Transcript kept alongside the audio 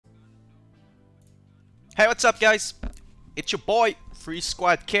Hey, what's up, guys? It's your boy, Free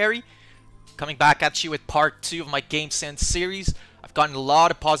Squad Carry, coming back at you with part 2 of my Game Sense series. I've gotten a lot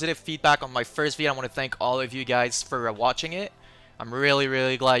of positive feedback on my first video. I want to thank all of you guys for watching it. I'm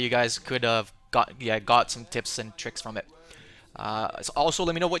really glad you guys could have got some tips and tricks from it. So also,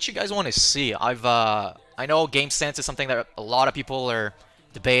 let me know what you guys want to see. I know Game Sense is something that a lot of people are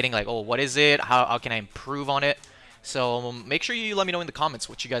debating, like, oh, what is it? How can I improve on it? So make sure you let me know in the comments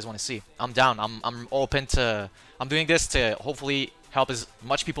what you guys want to see. I'm down. I'm open to. I'm doing this to hopefully help as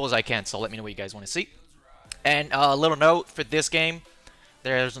much people as I can. So let me know what you guys want to see. And a little note for this game: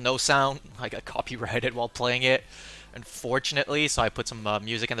 there's no sound. I got copyrighted while playing it, unfortunately. So I put some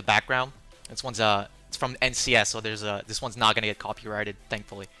music in the background. This one's it's from NCS, so there's this one's not gonna get copyrighted,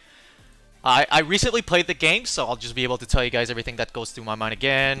 thankfully. I recently played the game, so I'll just be able to tell you guys everything that goes through my mind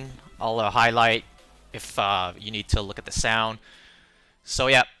again. I'll highlight if you need to look at the sound. So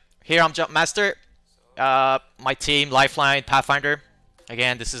yeah, here I'm Jump Master. My team, Lifeline, Pathfinder.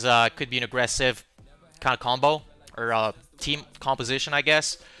 Again, this is could be an aggressive kind of combo or team composition, I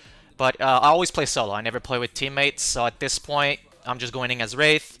guess. But I always play solo. I never play with teammates. So at this point, I'm just going in as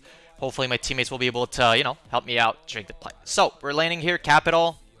Wraith. Hopefully my teammates will be able to, you know, help me out during the play. So we're landing here,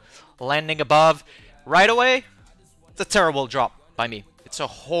 Capital, landing above. Right away, it's a terrible drop by me. It's a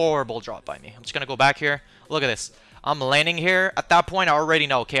horrible drop by me. I'm just going to go back here. Look at this. I'm landing here. At that point, I already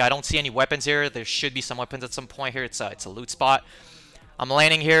know, okay, I don't see any weapons here. There should be some weapons at some point here. It's a loot spot. I'm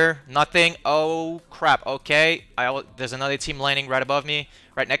landing here. Nothing. Oh, crap. Okay. There's another team landing right above me.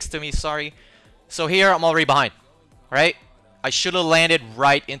 Right next to me, sorry. So here, I'm already behind. Right? I should have landed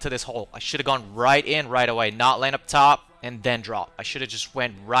right into this hole. I should have gone right in right away. Not land up top and then drop. I should have just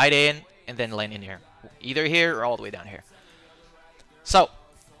went right in and then land in here. Either here or all the way down here. So,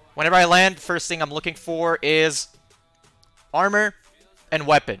 whenever I land, first thing I'm looking for is armor and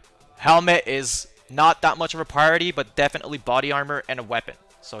weapon. Helmet is not that much of a priority, but definitely body armor and a weapon.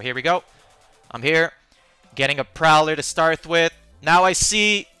 So here we go. I'm here, getting a Prowler to start with. Now I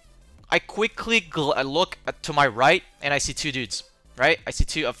quickly look to my right, and I see two dudes, right? I see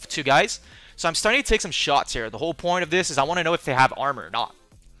two guys. So I'm starting to take some shots here. The whole point of this is I want to know if they have armor or not.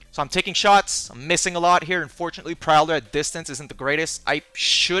 So I'm taking shots. I'm missing a lot here. Unfortunately, Prowler at distance isn't the greatest. I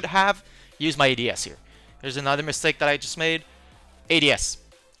should have used my ADS here. There's another mistake that I just made. ADS.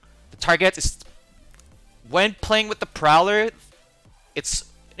 The target is... When playing with the Prowler, it's...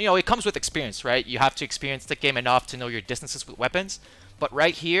 You know, it comes with experience, right? You have to experience the game enough to know your distances with weapons. But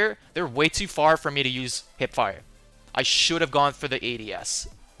right here, they're way too far for me to use HIPFIRE. I should have gone for the ADS,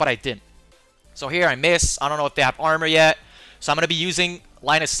 but I didn't. So here I miss. I don't know if they have armor yet. So I'm going to be using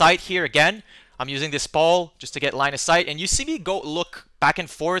line of sight here again. I'm using this ball just to get line of sight. And you see me go look back and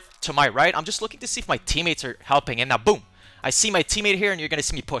forth to my right. I'm just looking to see if my teammates are helping. And now, boom. I see my teammate here, and you're going to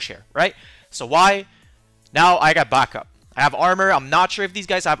see me push here, right? So why? Now I got backup. I have armor. I'm not sure if these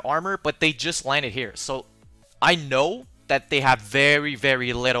guys have armor, but they just landed here. So I know that they have very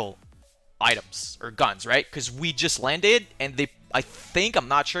little items or guns, right? Because we just landed, and I'm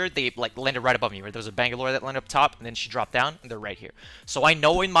not sure, they like landed right above me, right? There was a Bangalore that landed up top, and then she dropped down, and they're right here. So I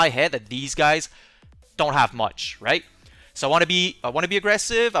know in my head that these guys don't have much, right? So I want to be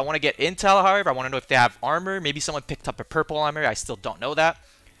aggressive. I want to get intel, however. I want to know if they have armor. Maybe someone picked up a purple armor. I still don't know that.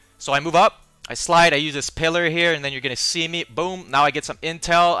 So I move up. I slide. I use this pillar here, and then you're going to see me. Boom. Now I get some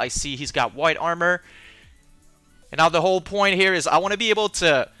intel. I see he's got white armor. And now the whole point here is I want to be able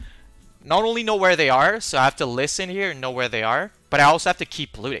to not only know where they are, so I have to listen here and know where they are, but I also have to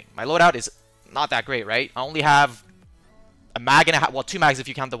keep looting. My loadout is not that great, right? I only have a mag and a half, well, 2 mags if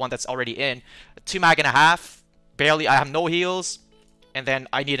you count the one that's already in. 2 mag and a half, barely, I have no heals, and then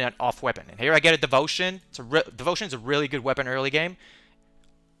I need an off weapon. And here I get a Devotion. Devotion is a really good weapon early game.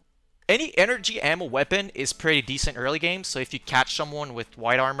 Any energy ammo weapon is pretty decent early game, so if you catch someone with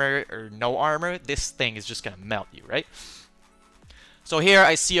white armor or no armor, this thing is just gonna melt you, right? So here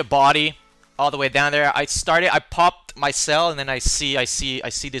I see a body all the way down there. I popped my cell, and then I see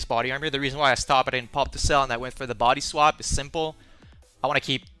this body armor. The reason why I stopped, I didn't pop the cell and I went for the body swap is simple. I want to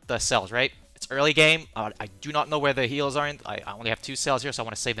keep the cells, right? It's early game. I do not know where the heals are. I only have 2 cells here, so I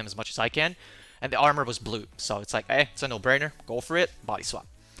want to save them as much as I can. And the armor was blue, so it's like, hey, it's a no-brainer. Go for it. Body swap.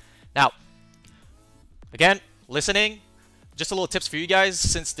 Now, again, listening, just a little tips for you guys.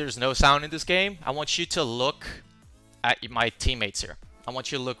 Since there's no sound in this game, I want you to look at my teammates here. I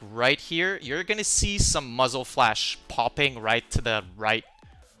want you to look right here. You're going to see some muzzle flash popping right to the right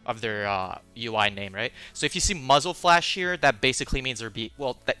of their UI name, right? So if you see muzzle flash here, that basically means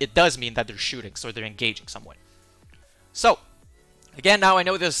it does mean that they're shooting, so they're engaging someone. So, again, now I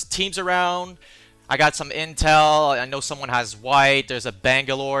know there's teams around. I got some intel. I know someone has white. There's a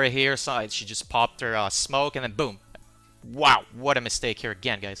Bangalore here. So she just popped her smoke, and then boom. Wow, what a mistake here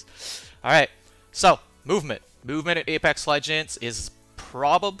again, guys. All right, so movement. Movement in Apex Legends is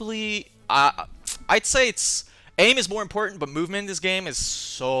probably, I'd say it's, aim is more important, but movement in this game is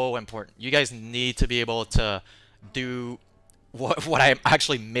so important. You guys need to be able to do what I'm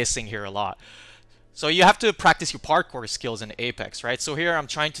actually missing here a lot. So you have to practice your parkour skills in Apex, right? So here I'm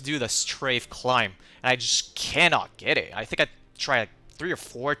trying to do the strafe climb, and I just cannot get it. I think I tried like 3 or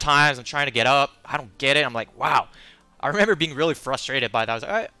 4 times. I'm trying to get up. I don't get it. I'm like, wow. I remember being really frustrated by that. I was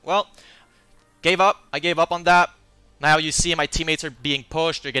like, all right, well, gave up. I gave up on that. Now you see my teammates are being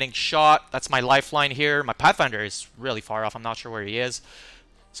pushed. They're getting shot. That's my lifeline here. My Pathfinder is really far off. I'm not sure where he is.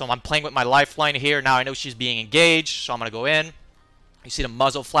 So I'm playing with my lifeline here. Now I know she's being engaged, so I'm going to go in. You see the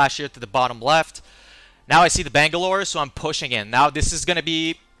muzzle flash here to the bottom left. Now I see the Bangalore, so I'm pushing in. Now this is going to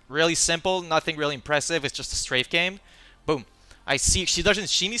be really simple. Nothing really impressive. It's just a strafe game. Boom. I see she doesn't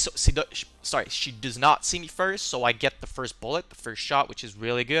see me, so she does not see me first, so I get the first bullet, the first shot, which is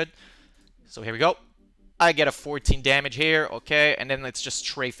really good. So here we go. I get a 14 damage here, okay, and then it's just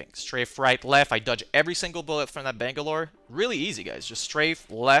strafing. Strafe right, left. I dodge every single bullet from that Bangalore. Really easy, guys. Just strafe,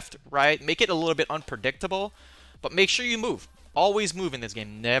 left, right. Make it a little bit unpredictable, but make sure you move. Always move in this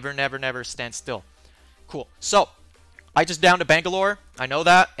game. Never, never, never stand still. Cool. So, I just downed a Bangalore. I know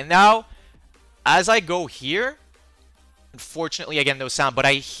that. And now, as I go here, unfortunately, again, no sound, but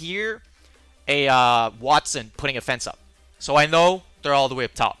I hear a Watson putting a fence up. So I know they're all the way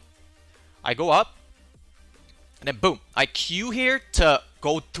up top. I go up, and then boom. I queue here to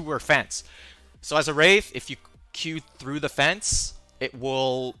go through her fence. So as a Wraith, if you queue through the fence, it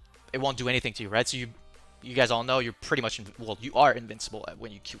won't do anything to you, right? So you guys all know you're pretty much, well, you are invincible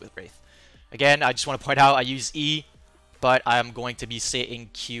when you queue with Wraith. Again, I just want to point out I use E, but I'm going to be saying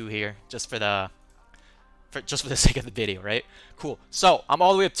Q here just for the sake of the video, right? Cool. So I'm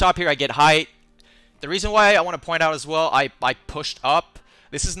all the way up top here. I get height. The reason why I want to point out as well, I pushed up.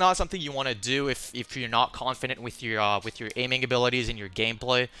 This is not something you want to do if you're not confident with your aiming abilities and your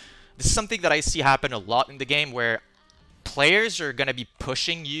gameplay. This is something that I see happen a lot in the game where players are going to be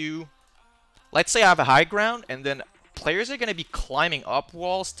pushing you. Let's say I have a high ground, and then players are going to be climbing up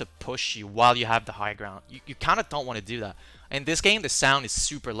walls to push you while you have the high ground. You kind of don't want to do that. In this game, the sound is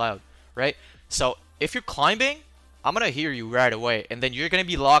super loud, right? So if you're climbing, I'm going to hear you right away. And then you're going to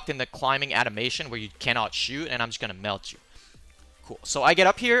be locked in the climbing animation where you cannot shoot, and I'm just going to melt you. Cool. So I get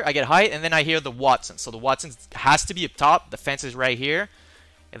up here, I get height, and then I hear the Watson. So the Watson has to be up top. The fence is right here.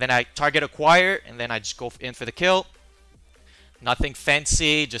 And then I target acquire, and then I just go in for the kill. Nothing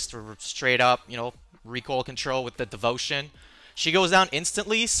fancy, just straight up, you know, recoil control with the devotion. She goes down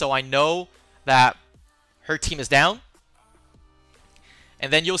instantly, so I know that her team is down.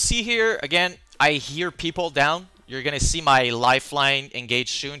 And then you'll see here, again, I hear people down. You're going to see my lifeline engaged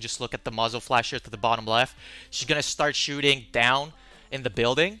soon. Just look at the muzzle flash here to the bottom left. She's going to start shooting down in the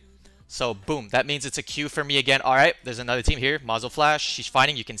building. So, boom. That means it's a queue for me again. All right, there's another team here. Muzzle flash. She's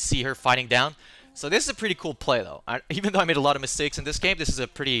fighting. You can see her fighting down. So, this is a pretty cool play, though. Even though I made a lot of mistakes in this game, this is a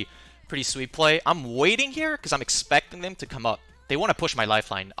pretty sweet play. I'm waiting here because I'm expecting them to come up. They want to push my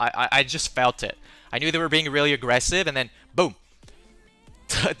lifeline. I just felt it. I knew they were being really aggressive, and then, boom.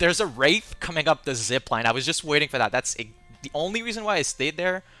 There's a Wraith coming up the zip line. I was just waiting for that. That's the only reason why I stayed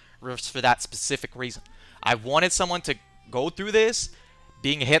there was for that specific reason. I wanted someone to go through this,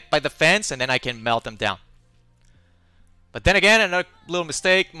 being hit by the fence, and then I can melt them down. But then again, another little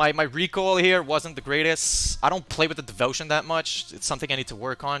mistake. My recoil here wasn't the greatest. I don't play with the devotion that much. It's something I need to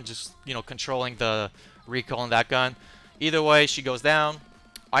work on. Just, you know, controlling the recoil on that gun. Either way, she goes down.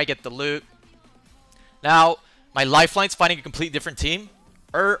 I get the loot. Now, my lifeline's fighting a completely different team.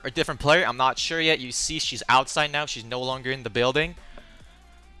 Or a different player. I'm not sure yet. You see she's outside now. She's no longer in the building.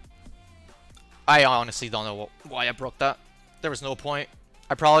 I honestly don't know why I broke that. There was no point.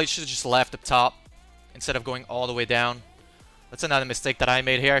 I probably should have just left up top instead of going all the way down. That's another mistake that I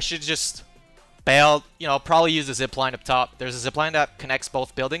made here. I should have just bailed. You know, probably use the zip line up top. There's a zip line that connects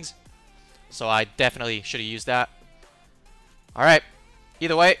both buildings. So I definitely should have used that. Alright.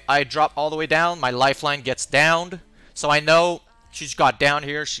 Either way, I drop all the way down. My lifeline gets downed. So I know she's got down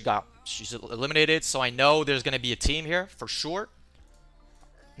here. She's eliminated. So I know there's going to be a team here for sure.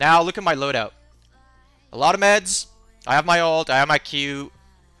 Now look at my loadout. A lot of meds. I have my ult. I have my Q.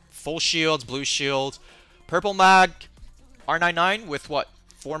 Full shields, blue shield. Purple mag. R99 with what?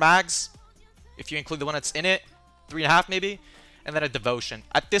 4 mags? If you include the one that's in it. 3.5 maybe. And then a devotion.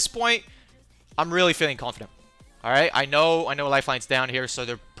 At this point, I'm really feeling confident. Alright, I know Lifeline's down here, so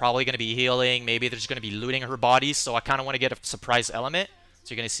they're probably going to be healing. Maybe they're just going to be looting her body, so I kind of want to get a surprise element.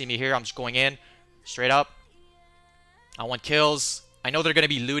 So you're going to see me here. I'm just going in. Straight up. I want kills. I know they're going to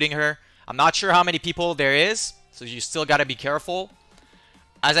be looting her. I'm not sure how many people there is, so you still got to be careful.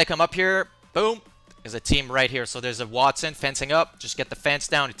 As I come up here, boom, there's a team right here. So there's a Watson fencing up. Just get the fence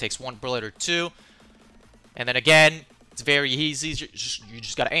down. It takes 1 bullet or 2. And then again, it's very easy. You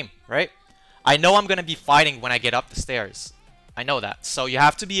just got to aim, right? I know I'm going to be fighting when I get up the stairs. I know that. So you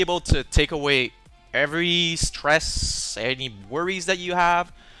have to be able to take away every stress, any worries that you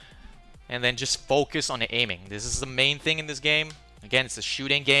have, and then just focus on the aiming. This is the main thing in this game. Again, it's a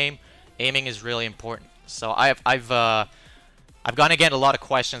shooting game. Aiming is really important. So I've gotten again a lot of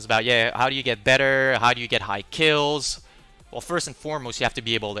questions about, yeah, how do you get better? How do you get high kills? Well, first and foremost, you have to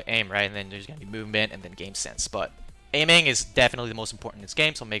be able to aim, right? And then there's gonna be movement and then game sense. But aiming is definitely the most important in this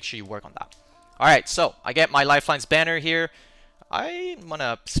game, so make sure you work on that. All right, so I get my Lifelines banner here. I'm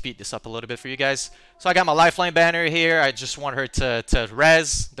gonna speed this up a little bit for you guys. So I got my Lifeline banner here. I just want her to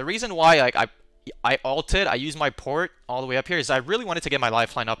res. The reason why I ulted, I use my port all the way up here, is I really wanted to get my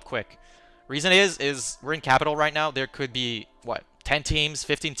Lifeline up quick. Reason is we're in capital right now. There could be, what, 10 teams,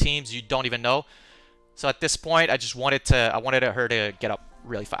 15 teams, you don't even know. So at this point, I wanted her to get up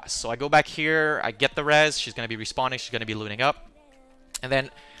really fast. So I go back here, I get the res. She's gonna be respawning. She's gonna be looting up, and then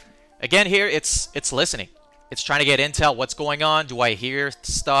again here, it's listening. It's trying to get intel. What's going on? Do I hear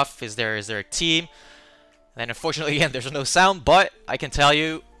stuff? Is there a team? And unfortunately, again, there's no sound, but I can tell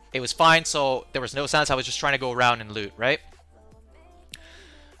you it was fine. So there was no sounds. I was just trying to go around and loot, right?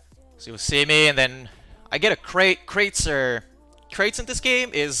 So you'll see me, and then I get a crate. Crates in this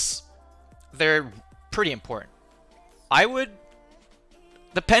game they're pretty important. I would,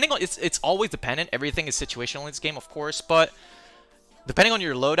 depending on, it's always dependent. Everything is situational in this game, of course, but depending on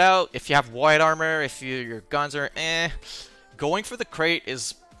your loadout, if you have white armor, if your guns are going for the crate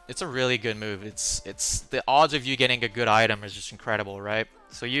it's a really good move. It's the odds of you getting a good item is just incredible, right?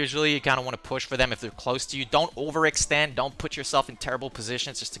 So usually you kind of want to push for them if they're close to you. Don't overextend. Don't put yourself in terrible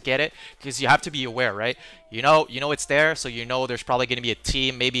positions just to get it, because you have to be aware, right? You know it's there, so you know there's probably going to be a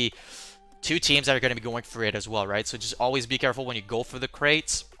team, maybe 2 teams that are going to be going for it as well, right? So just always be careful when you go for the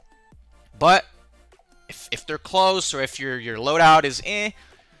crates. But if they're close, or if your loadout is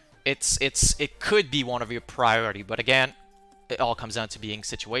it could be one of your priority. But again, it all comes down to being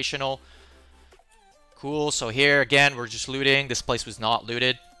situational. Cool. So here again, we're just looting. This place was not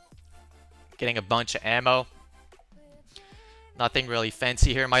looted. Getting a bunch of ammo. Nothing really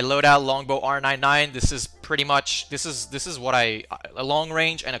fancy here. My loadout, longbow R99. This is pretty much this is what a long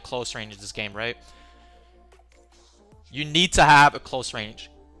range and a close range in this game, right? You need to have a close range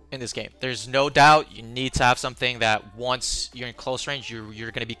in this game. There's no doubt you need to have something that once you're in close range, you're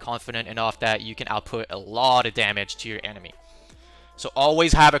going to be confident enough that you can output a lot of damage to your enemy. So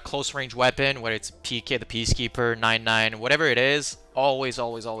always have a close range weapon, whether it's PK, the Peacekeeper, 99, whatever it is. Always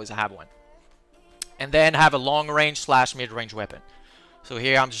have one. And then have a long range / mid range weapon. So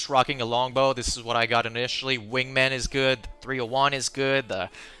here I'm just rocking a longbow. This is what I got initially. Wingman is good. 301 is good.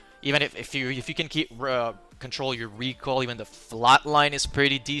 Even if you can keep control your recoil, even the flatline is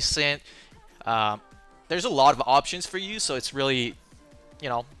pretty decent. There's a lot of options for you, so it's really,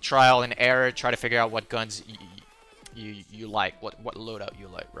 trial and error. Try to figure out what guns you like, what loadout you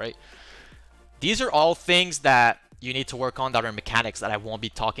like, right? These are all things that you need to work on, that are mechanics that I won't be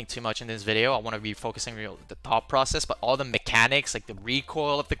talking too much in this video. I want to be focusing on the thought process, but all the mechanics, like the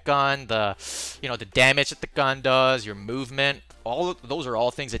recoil of the gun, the damage that the gun does, your movement, all of those are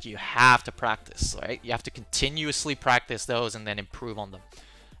all things that you have to practice, right? You have to continuously practice those and then improve on them.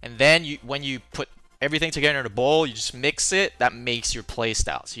 And then when you put everything together in a bowl, you just mix it. That makes your play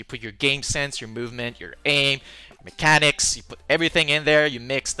style. So you put your game sense, your movement, your aim, mechanics, you put everything in there, you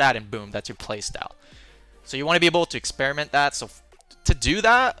mix that, and boom, that's your play style. So you want to be able to experiment that. So to do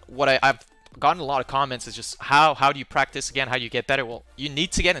that, what I've gotten a lot of comments is just how do you practice again? How do you get better? Well, you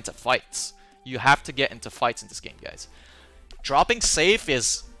need to get into fights. You have to get into fights in this game, guys. Dropping safe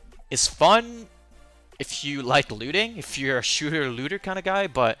is fun if you like looting, if you're a shooter-looter kind of guy,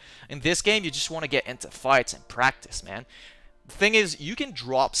 but in this game, you just want to get into fights and practice, man. The thing is, you can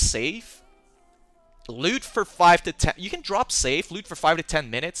drop safe, loot for 5 to 10... You can drop safe, loot for 5 to 10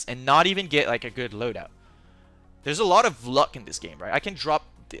 minutes, and not even get, like, a good loadout. There's a lot of luck in this game, right? I can drop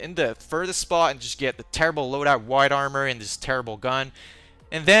in the furthest spot and just get the terrible loadout, white armor, and this terrible gun.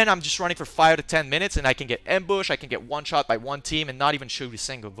 And then I'm just running for 5 to 10 minutes, and I can get ambushed, I can get one-shot by one team, and not even shoot a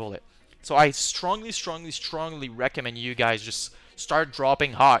single bullet. So I strongly recommend you guys just start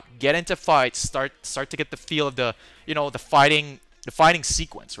dropping hot, get into fights, start to get the feel of the, the fighting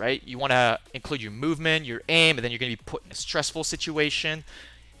sequence, right? You want to include your movement, your aim, and then you're going to be put in a stressful situation.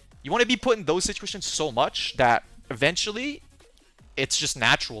 You want to be put in those situations so much that eventually it's just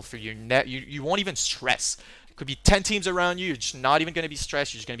natural for your net. You won't even stress. It could be 10 teams around you. You're just not even going to be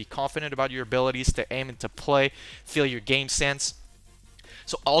stressed. You're just going to be confident about your abilities to aim and to play, feel your game sense.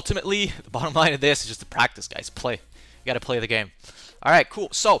 So ultimately, the bottom line of this is just to practice, guys. Play. You got to play the game. All right, cool.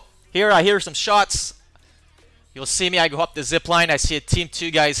 So here I hear some shots. You'll see me. I go up the zip line. I see a team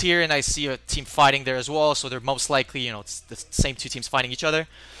 2 guys here, and I see a team fighting there as well. So they're most likely, you know, it's the same 2 teams fighting each other.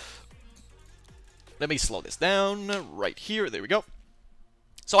 Let me slow this down right here. There we go.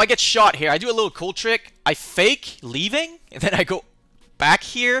 So I get shot here. I do a little cool trick. I fake leaving, and then I go back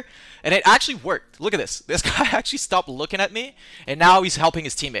here, and it actually worked. Look at this. This guy actually stopped looking at me, and now he's helping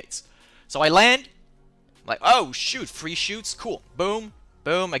his teammates. So I land. I'm like, oh, shoot. Free shoots. Cool. Boom.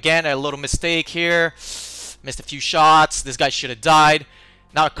 Boom. Again, a little mistake here. Missed a few shots. This guy should have died.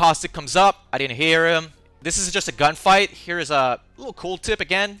 Now a caustic comes up. I didn't hear him. This is just a gunfight. Here is a little cool tip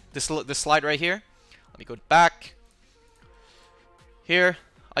again. This slide right here. Let me go back. Here.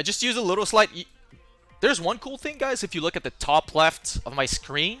 I just use a little slide. There's one cool thing, guys. If you look at the top left of my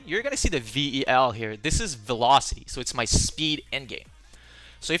screen, you're going to see the VEL here. This is velocity. So it's my speed endgame.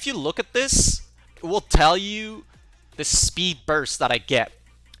 So if you look at this, it will tell you the speed burst that I get.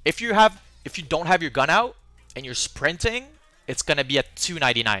 If you don't have your gun out and you're sprinting, it's going to be at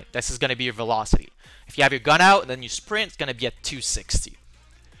 299. This is going to be your velocity. If you have your gun out and then you sprint, it's going to be at 260.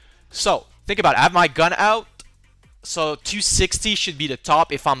 So think about it. I have my gun out. So 260 should be the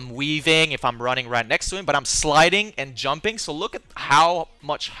top if I'm weaving, if I'm running right next to him, but I'm sliding and jumping. So look at how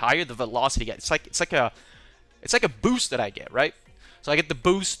much higher the velocity gets. It's like a boost that I get, right? So I get the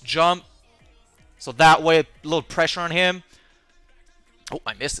boost, jump. So that way, a little pressure on him. Oh,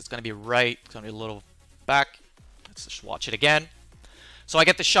 I missed. It's gonna be right. It's gonna be a little back. Let's just watch it again. So I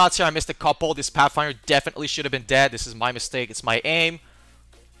get the shots here. I missed a couple. This Pathfinder definitely should have been dead. This is my mistake. It's my aim.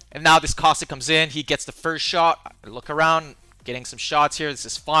 And now this caustic comes in. He gets the first shot. I look around, getting some shots here. This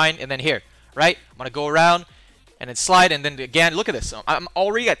is fine. And then here, right? I'm going to go around and then slide. And then again, look at this. I'm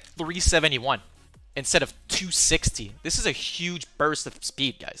already at 371 instead of 260. This is a huge burst of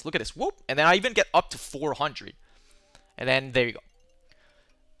speed, guys. Look at this. Whoop. And then I even get up to 400. And then there you go.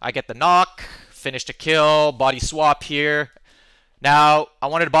 I get the knock. Finish the kill. Body swap here. Now, I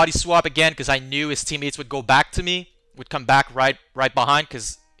wanted to body swap again because I knew his teammates would go back to me. Would come back right behind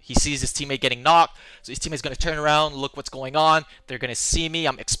because he sees his teammate getting knocked. So his teammate's going to turn around, look what's going on. They're going to see me.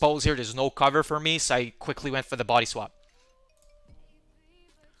 I'm exposed here. There's no cover for me. So I quickly went for the body swap.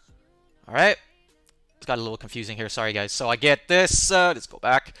 Alright. It's got a little confusing here. Sorry, guys. So I get this. Let's go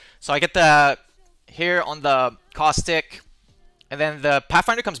back. So I get the here on the caustic. And then the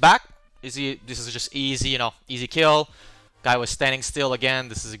Pathfinder comes back. This is just easy, you know, easy kill. Guy was standing still again.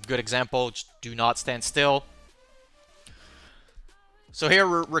 This is a good example. Just do not stand still. So here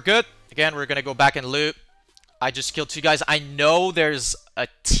we're good. Again, we're gonna go back and loot. I just killed 2 guys. I know there's a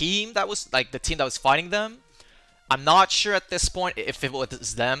team that was like the team that was fighting them. I'm not sure at this point if it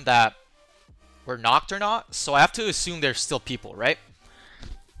was them that were knocked or not. So I have to assume there's still people, right?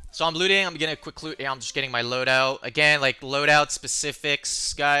 So I'm looting. I'm getting a quick loot. Yeah, I'm just getting my loadout. Again, like loadout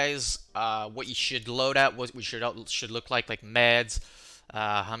specifics, guys. What you should load out, what we should look like meds,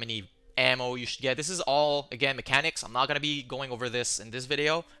 how many ammo you should get. This is all, again, mechanics. I'm not going to be going over this in this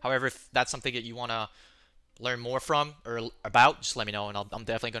video. However, if that's something that you want to learn more from or about, just let me know, and I'm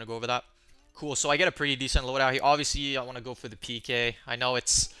definitely going to go over that. Cool. So I get a pretty decent loadout here. Obviously, I want to go for the PK. I know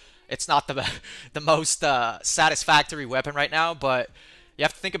it's not the most satisfactory weapon right now, but you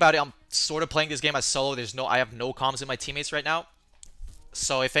have to think about it. I'm sort of playing this game as solo. I have no comms in my teammates right now.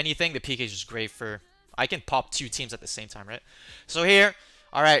 So if anything, the PK is just great for... I can pop 2 teams at the same time, right? So here...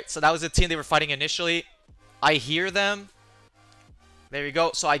 Alright, so that was the team they were fighting initially. I hear them. There we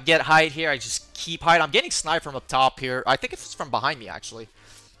go. So I get hide here. I just keep hide. I'm getting sniped from up top here. I think it's from behind me, actually.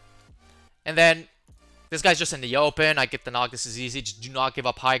 And then this guy's just in the open. I get the knock. This is easy. Just do not give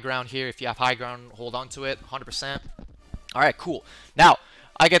up high ground here. If you have high ground, hold on to it. 100%. Alright, cool. Now,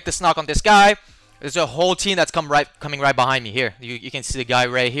 I get this knock on this guy. There's a whole team that's coming right behind me here. You can see the guy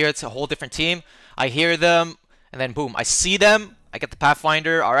right here. It's a whole different team. I hear them. And then, boom. I see them. I get the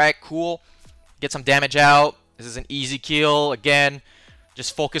Pathfinder. Alright, cool. Get some damage out. This is an easy kill. Again,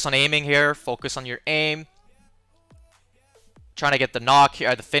 just focus on aiming here. Focus on your aim. Trying to get the knock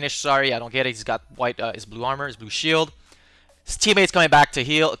here. The finish, sorry. I don't get it. He's got white, his blue armor, his blue shield. His teammate's coming back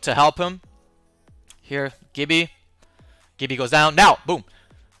to help him. Here, Gibby. Gibby goes down. Now, boom.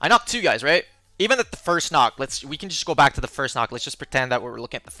 I knocked 2 guys, right? Even at the first knock. We can just go back to the first knock. Let's just pretend that we're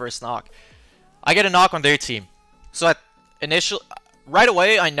looking at the first knock. I get a knock on their team. So at right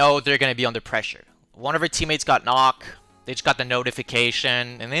away, I know they're going to be under pressure. One of our teammates got knocked. They just got the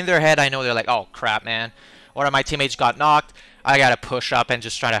notification. And in their head, I know they're like, oh, crap, man. One of my teammates got knocked. I gotta push up and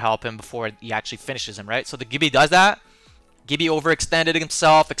just try to help him before he actually finishes him, right? So the Gibby does that. Gibby overextended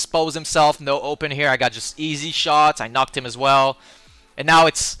himself, exposed himself, no open here. I got just easy shots. I knocked him as well. And now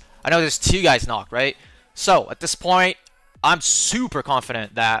it's, I know there's 2 guys knocked, right? So at this point, I'm super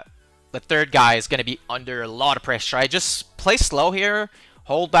confident that the 3rd guy is going to be under a lot of pressure. I just play slow here,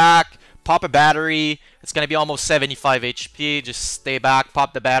 hold back, pop a battery. It's going to be almost 75 HP. Just stay back,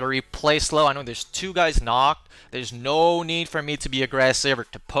 pop the battery, play slow. I know there's 2 guys knocked. There's no need for me to be aggressive or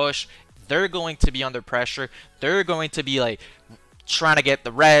to push. They're going to be under pressure. They're going to be like trying to get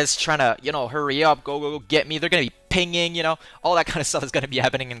the res, trying to, you know, hurry up, go, get me. They're going to be pinging, you know, all that kind of stuff is going to be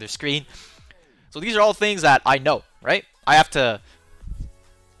happening in their screen. So these are all things that I know, right? I have to,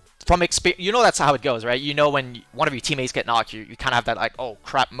 from experience, you know, that's how it goes, right? You know, when one of your teammates get knocked, you kind of have that like, oh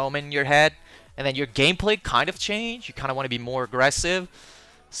crap moment in your head, and then your gameplay kind of change. You kind of want to be more aggressive.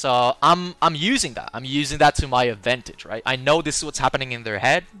 So I'm using that. I'm using that to my advantage, right? I know this is what's happening in their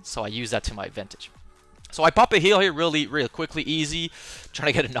head, so I use that to my advantage. So I pop a heal here really quickly, easy.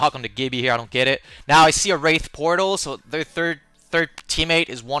 Trying to get a knock on the Gibby here. I don't get it. Now I see a Wraith portal, so their third teammate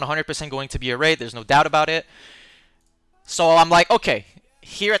is 100% going to be a Wraith. There's no doubt about it. So I'm like, okay,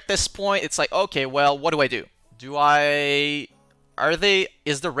 here at this point, it's like, okay, well, what do?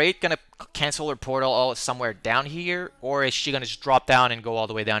 Is the Wraith gonna cancel her portal all somewhere down here, or is she gonna just drop down and go all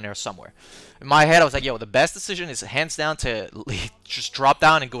the way down there somewhere? In my head, I was like, yo, the best decision is hands down to just drop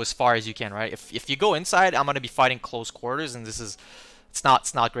down and go as far as you can, right? If you go inside, I'm gonna be fighting close quarters, and it's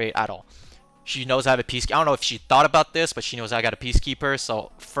not great at all. She knows I have a peacekeeper. I don't know if she thought about this, but she knows I got a peacekeeper,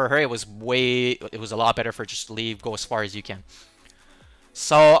 so for her it was a lot better for just leave, go as far as you can.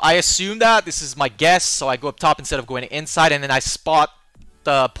 So I assume that this is my guess, so I go up top instead of going inside, and then I spot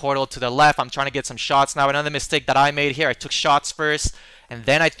the portal to the left. I'm trying to get some shots now. Another mistake that I made here, I took shots first, and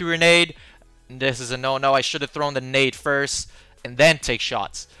then I threw a nade. This is a no-no. I should have thrown the nade first, and then take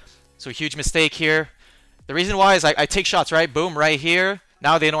shots. So a huge mistake here. The reason why is I take shots, right? Boom, right here.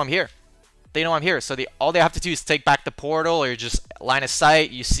 Now they know I'm here. They know I'm here, so all they have to do is take back the portal or just line of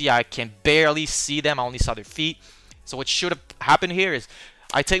sight. You see I can barely see them. I only saw their feet. So what should have happened here is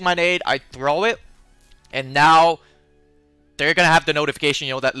I take my nade, I throw it, and now they're going to have the notification,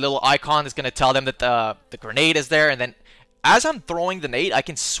 you know, that little icon is going to tell them that the grenade is there. And then as I'm throwing the nade, I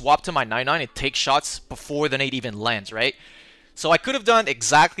can swap to my 9-9 and take shots before the nade even lands, right? So I could have done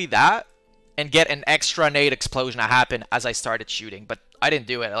exactly that and get an extra nade explosion to happen as I started shooting, but I didn't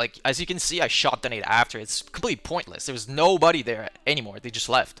do it. Like, as you can see, I shot the nade after. It's completely pointless. There was nobody there anymore. They just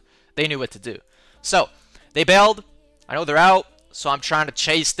left. They knew what to do. So they bailed. I know they're out, so I'm trying to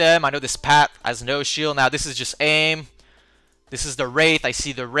chase them. I know this Pat has no shield. Now this is just aim. This is the Wraith. I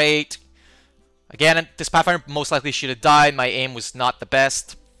see the Wraith. Again, this Pathfinder most likely should have died. My aim was not the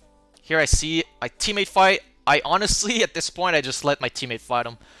best. Here I see my teammate fight. I honestly, at this point, I just let my teammate fight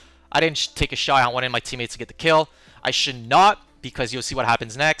him. I didn't take a shot. I wanted my teammate to get the kill. I should not, because you'll see what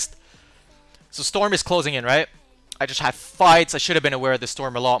happens next. So Storm is closing in, right? I just had fights. I should have been aware of the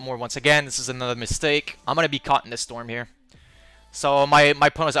Storm a lot more. Once again, this is another mistake. I'm going to be caught in the Storm here. So my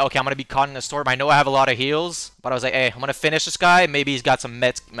opponent was like, okay, I'm going to be caught in the Storm. I know I have a lot of heals, but I was like, hey, I'm going to finish this guy. Maybe he's got some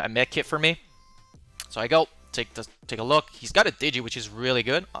med kit for me. So I go, take a look. He's got a Digi, which is really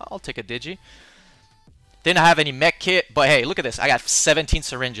good. I'll take a Digi. Didn't have any mech kit, but hey, look at this. I got 17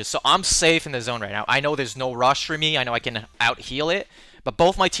 syringes, so I'm safe in the zone right now. I know there's no rush for me. I know I can out-heal it, but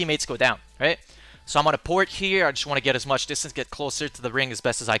both my teammates go down, right? So I'm on a port here. I just want to get as much distance, get closer to the ring as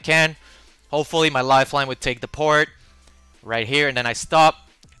best as I can. Hopefully my lifeline would take the port right here, and then I stop.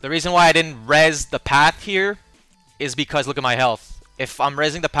 The reason why I didn't res the path here is because look at my health. If I'm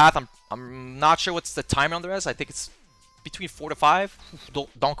resing the path, I'm not sure what's the timer on the res. I think it's between 4 to 5.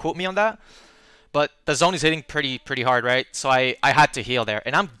 Don't quote me on that. But the zone is hitting pretty hard, right? So I had to heal there.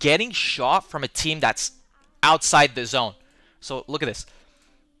 And I'm getting shot from a team that's outside the zone. So look at this.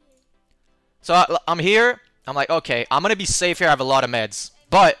 So I'm here. I'm like, okay, I'm going to be safe here. I have a lot of meds.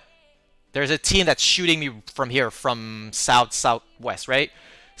 But there's a team that's shooting me from here, from southwest, right?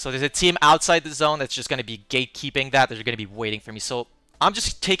 So there's a team outside the zone that's just going to be gatekeeping that. They're going to be waiting for me. So I'm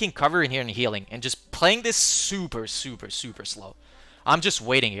just taking cover in here and healing. And just playing this super slow. I'm just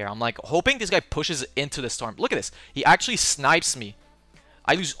waiting here. I'm like hoping this guy pushes into the Storm. Look at this. He actually snipes me.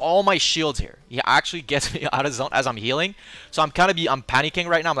 I lose all my shields here. He actually gets me out of zone as I'm healing. So I'm panicking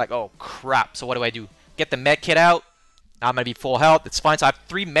right now. I'm like, oh crap. So what do? Get the med kit out. Now I'm gonna be full health. It's fine. So I have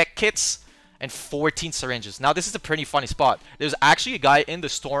 3 med kits and 14 syringes. Now this is a pretty funny spot. There's actually a guy in the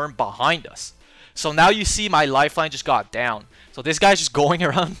Storm behind us. So now you see my lifeline just got down. So this guy's just going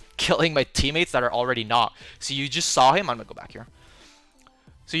around killing my teammates that are already knocked. So you just saw him. I'm gonna go back here.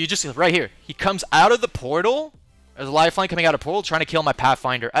 So you just, right here, he comes out of the portal There's a lifeline coming out of portal trying to kill my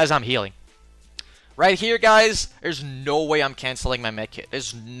Pathfinder as I'm healing. Right here, guys, there's no way I'm canceling my med kit.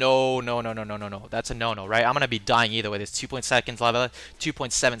 There's no. That's a no-no, right? I'm going to be dying either way. There's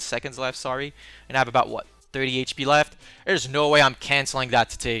 2.7 seconds left, sorry. And I have about, what, 30 HP left? There's no way I'm canceling that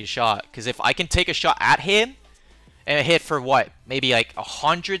to take a shot. Because if I can take a shot at him and hit for, what, maybe like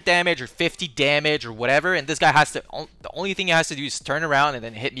 100 damage or 50 damage or whatever, and this guy has to, the only thing he has to do is turn around and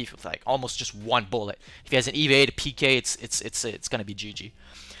then hit me with like almost just one bullet. If he has an EVA to PK, it's going to be GG.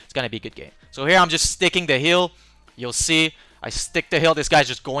 It's going to be a good game. So here I'm just sticking the heal. You'll see I stick the heal. This guy's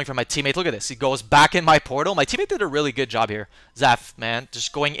just going for my teammate. Look at this. He goes back in my portal. My teammate did a really good job here. Zaf, man.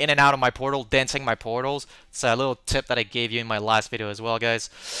 Just going in and out of my portal, dancing my portals. It's a little tip that I gave you in my last video as well, guys.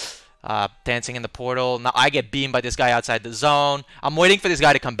 Dancing in the portal. Now I get beamed by this guy outside the zone. I'm waiting for this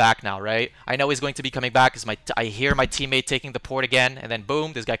guy to come back now, right? I know he's going to be coming back because I hear my teammate taking the port again. And then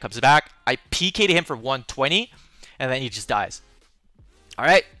boom, this guy comes back. I PK'd him for 120. And then he just dies.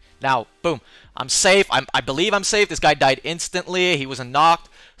 Alright. Now, boom, I'm safe. I believe I'm safe. This guy died instantly. He wasn't knocked,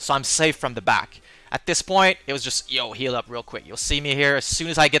 so I'm safe from the back. At this point, it was just, yo, heal up real quick. You'll see me here. As soon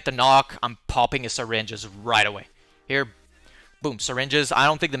as I get the knock, I'm popping his syringes right away. Here, boom, syringes. I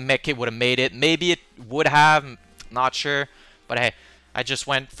don't think the med kit would have made it. Maybe it would have. Not sure. But hey, I just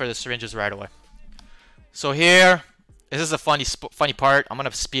went for the syringes right away. So here, this is a funny part. I'm going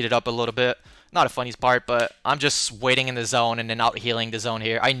to speed it up a little bit. Not a funny part, but I'm just waiting in the zone and then out healing the zone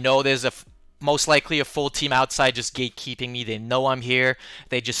here. I know there's most likely a full team outside just gatekeeping me. They know I'm here.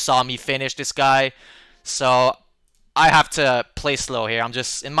 They just saw me finish this guy. So I have to play slow here. I'm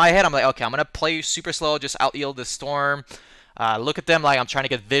just, in my head, I'm like, okay, I'm going to play super slow, just out heal the storm. Look at them like I'm trying to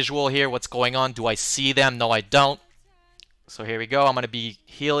get visual here. What's going on? Do I see them? No, I don't. So here we go. I'm going to be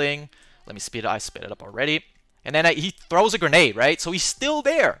healing. Let me speed it. I sped it up already. And then he throws a grenade, right? So he's still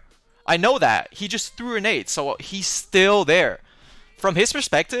there. I know that. He just threw a nade, so he's still there. From his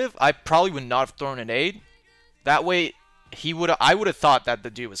perspective, I probably would not have thrown a nade. That way, I would have thought that the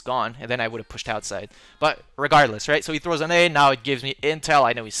dude was gone, and then I would have pushed outside. But regardless, right? So he throws a nade, now it gives me intel.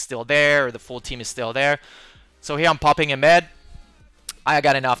 I know he's still there, or the full team is still there. So here I'm popping a med. I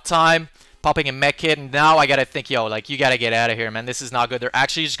got enough time. Popping a med kit, and now I gotta think, yo, like, you gotta get out of here, man. This is not good. They're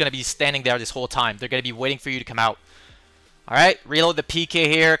actually just gonna be standing there this whole time. They're gonna be waiting for you to come out. Alright, reload the PK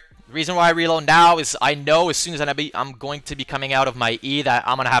here. The reason why I reload now is I know as soon as I'm going to be coming out of my E that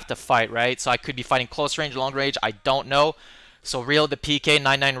I'm going to have to fight, right? So I could be fighting close range, long range. I don't know. So reload the PK,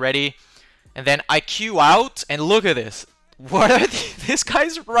 9-9 ready. And then I Q out, and look at this. What are this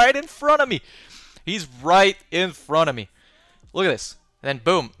guy's right in front of me. He's right in front of me. Look at this. And then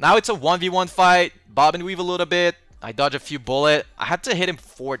boom. Now it's a 1v1 fight. Bob and weave a little bit. I dodge a few bullets. I had to hit him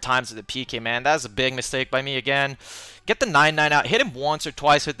 4 times with the PK, man. That's a big mistake by me again. Get the 9-9 out. Hit him once or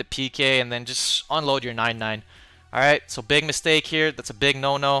twice with the PK, and then just unload your 9-9. Alright, so big mistake here. That's a big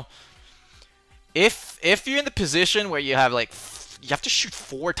no-no. If you're in the position where you have, like, you have to shoot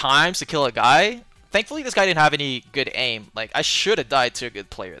 4 times to kill a guy, thankfully this guy didn't have any good aim. Like, I should have died to a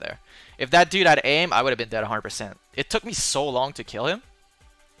good player there. If that dude had aim, I would have been dead 100%. It took me so long to kill him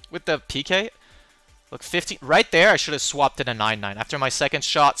with the PK. Look, 15 right there. I should have swapped to the 9-9. After my second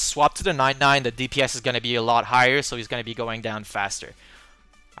shot, swap to the 9-9. The DPS is going to be a lot higher, so he's going to be going down faster.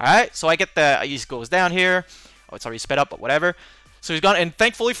 Alright, so I get the... He goes down here. Oh, it's already sped up, but whatever. So he's gone, and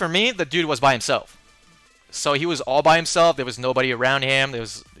thankfully for me, the dude was by himself. So he was all by himself. There was nobody around him.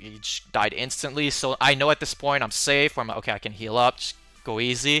 He just died instantly. So I know at this point I'm safe. I'm like, okay, I can heal up. Just go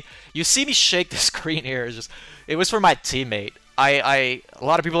easy. You see me shake the screen here. It was for my teammate. A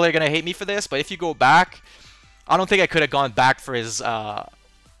lot of people are gonna hate me for this, but if you go back, I don't think I could have gone back for his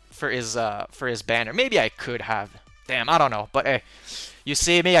banner. Maybe I could have. Damn, I don't know. But hey, you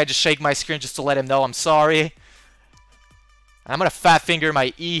see me? I just shake my screen just to let him know I'm sorry. I'm gonna fat finger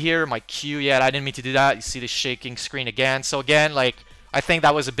my E here, my Q. Yeah, I didn't mean to do that. You see the shaking screen again. So again, like, I think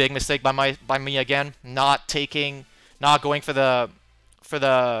that was a big mistake by me again. Not going for the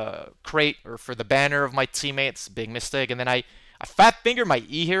crate or for the banner of my teammates. Big mistake. And then I fat finger my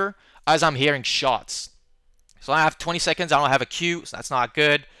E here as I'm hearing shots. So I have 20 seconds. I don't have a Q, so that's not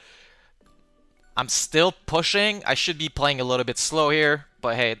good. I'm still pushing. I should be playing a little bit slow here,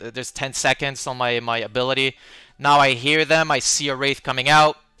 but hey, there's 10 seconds on my ability. Now I hear them. I see a Wraith coming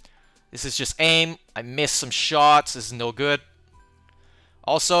out. This is just aim. I missed some shots. This is no good.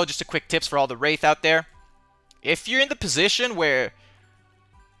 Also, just a quick tips for all the Wraith out there. If you're in the position where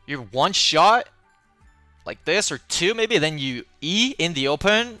you're one shot like this, or 2 maybe, then you E in the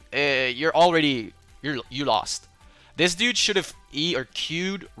open, you lost. This dude should have E or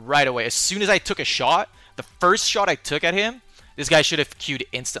Q'd right away. As soon as I took a shot, the first shot I took at him, this guy should have Q'd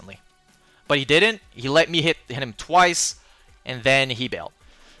instantly. but he didn't. He let me hit him twice, and then he bailed.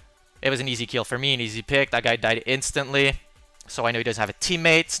 It was an easy kill for me, an easy pick. That guy died instantly, so I know he doesn't have a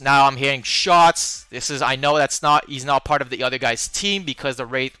teammate. Now I'm hearing shots. I know he's not part of the other guy's team because the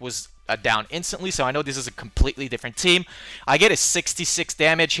Wraith was down instantly, so I know this is a completely different team. I get a 66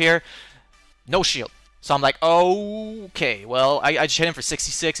 damage here, no shield. So I'm like, okay, well, I just hit him for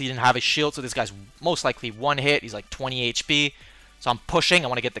 66. He didn't have a shield, so this guy's most likely one hit. He's like 20 HP. So I'm pushing. I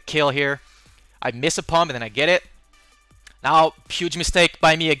want to get the kill here. I miss a pump, and then I get it. Now, huge mistake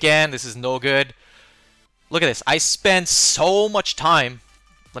by me again. This is no good. Look at this. I spend so much time.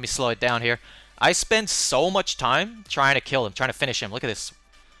 Let me slow it down here. I spend so much time trying to kill him, trying to finish him. Look at this.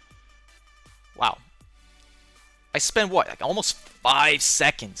 Wow. I spend, what, like almost 5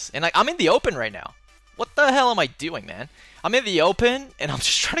 seconds. And like, I'm in the open right now. What the hell am I doing, man? I'm in the open, and I'm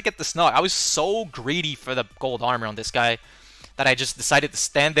just trying to get the snug. I was so greedy for the gold armor on this guy that I just decided to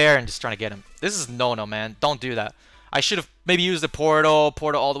stand there and just trying to get him. This is no-no, man. Don't do that. I should have maybe used the portal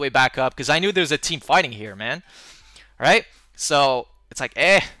all the way back up, because I knew there was a team fighting here, man. Alright? So, it's like,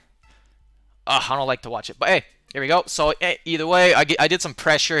 I don't like to watch it. But, hey, here we go. So, either way, I did some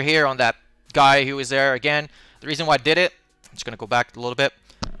pressure here on that guy who was there. Again, the reason why I did it, I'm just going to go back a little bit.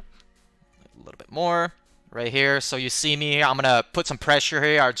 A little bit more right here. So you see me here. I'm gonna put some pressure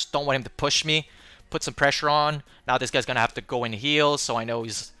here. I just don't want him to push me. Put some pressure on. Now this guy's gonna have to go and heal, so I know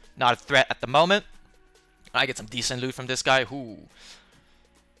he's not a threat at the moment. I get some decent loot from this guy. Ooh.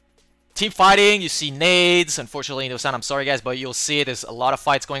 Team fighting. You see nades. Unfortunately, no sound. I'm sorry, guys, but you'll see there's a lot of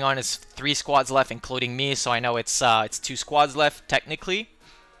fights going on. There's 3 squads left, including me. So I know it's 2 squads left technically.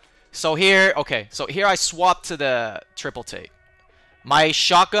 So here, okay. So here I swapped to the triple take. My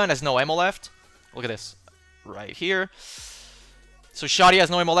shotgun has no ammo left. Look at this. Right here. So Shoddy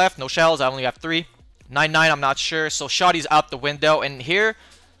has no ammo left. No shells. I only have 3. 9-9, I'm not sure. So Shoddy's out the window. And here,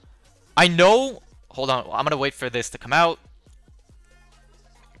 I know... Hold on. I'm going to wait for this to come out.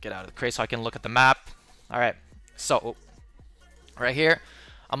 Get out of the crate so I can look at the map. Alright. So, right here.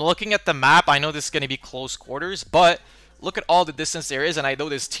 I'm looking at the map. I know this is going to be close quarters. But look at all the distance there is. And I know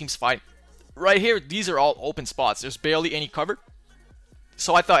there's teams fighting. Right here, these are all open spots. There's barely any cover.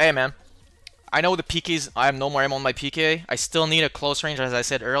 So I thought, hey man, I know the PKs, I have no more ammo on my PK. I still need a close range, as I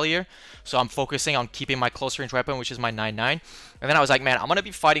said earlier. So I'm focusing on keeping my close range weapon, which is my 9.9. And then I was like, man, I'm going to be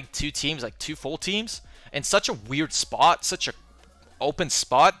fighting 2 teams, like 2 full teams, in such a weird spot, such a open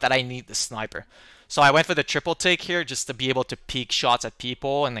spot that I need the sniper. So I went for the triple take here just to be able to peek shots at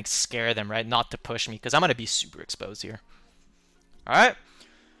people and like scare them, right? Not to push me, because I'm going to be super exposed here. Alright.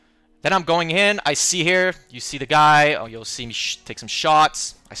 Then I'm going in. I see here. You see the guy. Oh, you'll see me take some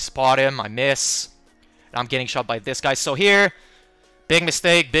shots. I spot him. I miss. And I'm getting shot by this guy. So here, big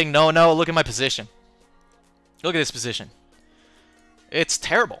mistake. Big no-no. Look at my position. Look at this position. It's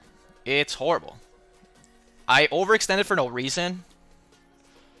terrible. It's horrible. I overextended for no reason.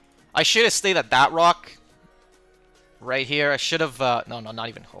 I should have stayed at that rock. Right here. I should have... no, not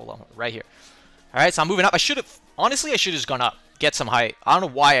even. Hold on. Right here. Alright, so I'm moving up. I should have... Honestly, I should have just gone up. Get some height. I don't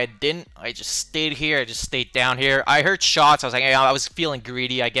know why I didn't. I just stayed here. I just stayed down here. I heard shots. I was like, hey, I was feeling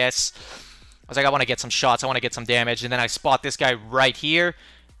greedy, I guess. I was like, I want to get some shots. I want to get some damage. And then I spot this guy right here.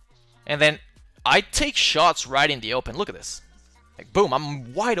 And then I take shots right in the open. Look at this. Like, boom.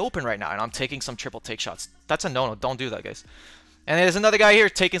 I'm wide open right now. And I'm taking some triple take shots. That's a no-no. Don't do that, guys. And there's another guy here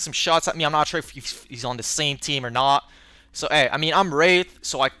taking some shots at me. I'm not sure if he's on the same team or not. So, hey, I mean, I'm Wraith.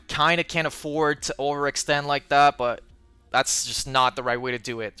 So I kind of can't afford to overextend like that. But... that's just not the right way to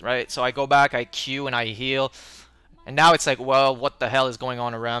do it, right? So I go back, I Q, and I heal. And now it's like, well, what the hell is going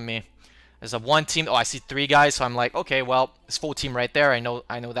on around me? There's a 1 team. Oh, I see 3 guys. So I'm like, okay, well, it's full team right there. I know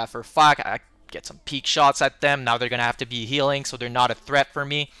that for a fact. I get some peek shots at them. Now they're going to have to be healing, so they're not a threat for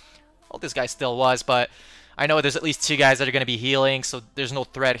me. Well, this guy still was, but I know there's at least 2 guys that are going to be healing, so there's no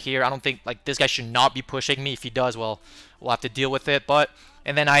threat here. I don't think, like, this guy should not be pushing me. If he does, well, we'll have to deal with it. But,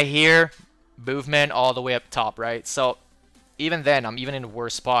 and then I hear movement all the way up top, right? So... even then, I'm even in a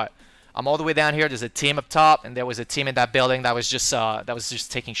worse spot. I'm all the way down here. There's a team up top, and there was a team in that building that was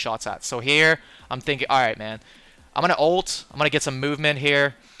just taking shots at. So here, I'm thinking, all right, man, I'm gonna ult. I'm gonna get some movement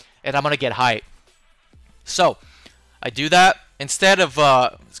here, and I'm gonna get height. So I do that instead of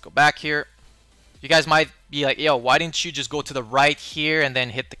let's go back here. You guys might be like, yo, why didn't you just go to the right here and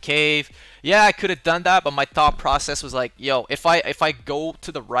then hit the cave? Yeah, I could have done that, but my thought process was like, yo, if I go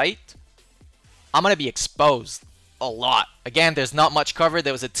to the right, I'm gonna be exposed a lot. Again, there's not much cover.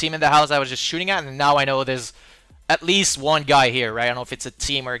 There was a team in the house I was just shooting at, and now I know there's at least 1 guy here, right? I don't know if it's a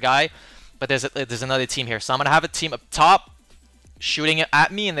team or a guy, but there's another team here. So I'm gonna have a team up top, shooting it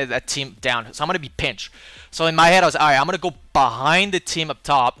at me and then that team down. So I'm going to be pinched. So in my head, I was, all right, I'm going to go behind the team up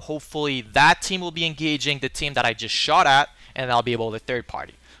top. Hopefully that team will be engaging the team that I just shot at, and I'll be able to third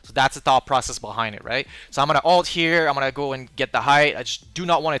party. So that's the thought process behind it, right? So I'm going to ult here. I'm going to go and get the height. I just do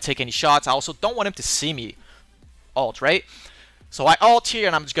not want to take any shots. I also don't want him to see me ult, right? So I ult here,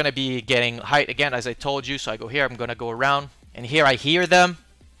 and I'm just going to be getting height again, as I told you. So I go here. I'm going to go around. And here I hear them.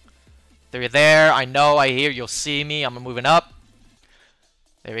 They're there. I know. I hear. You'll see me. I'm moving up.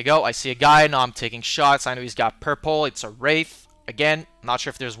 There we go. I see a guy. Now I'm taking shots. I know he's got purple. It's a Wraith. Again, not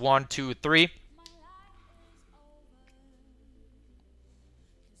sure if there's 1, 2, 3.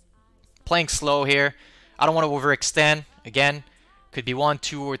 Playing slow here. I don't want to overextend. Again, could be 1,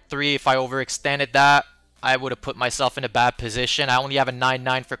 2, or 3. If I overextended that, I would have put myself in a bad position. I only have a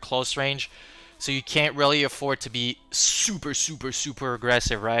 9-9 for close range. So you can't really afford to be super, super, super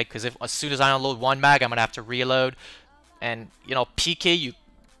aggressive, right? Because if as soon as I unload one mag, I'm going to have to reload. And, you know, PK,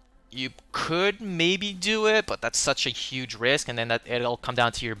 you could maybe do it, but that's such a huge risk. And then it'll come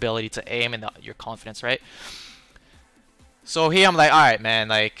down to your ability to aim and your confidence, right? So here I'm like, all right, man.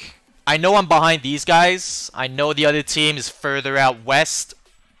 Like, I know I'm behind these guys. I know the other team is further out west.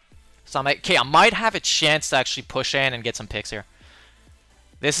 So I'm like, okay, I might have a chance to actually push in and get some picks here.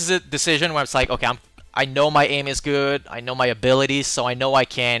 This is a decision where it's like, okay, I know my aim is good. I know my abilities, so I know I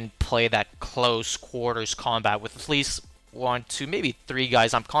can play that close quarters combat with at least 1, 2, maybe 3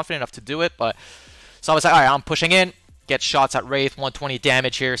 guys. I'm confident enough to do it, but so I was like, all right, I'm pushing in, get shots at Wraith, 120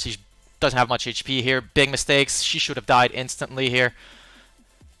 damage here. She doesn't have much HP here. Big mistakes. She should have died instantly here.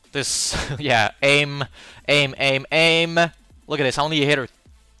 This, yeah, aim. Look at this. I only hit her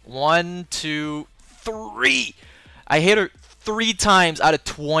 1, 2, 3. I hit her 3 times out of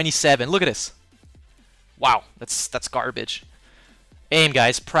 27. Look at this. Wow, that's garbage. Aim,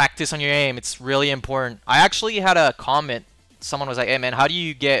 guys. Practice on your aim. It's really important. I actually had a comment. Someone was like, hey, man, how do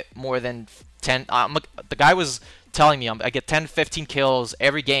you get more than 10? The guy was telling me I get 10 to 15 kills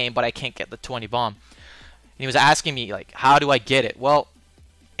every game, but I can't get the 20 bomb. And he was asking me, like, how do I get it? Well,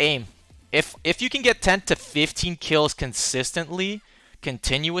 aim. If you can get 10 to 15 kills consistently,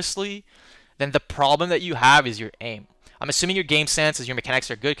 continuously, then the problem that you have is your aim. I'm assuming your game sense and your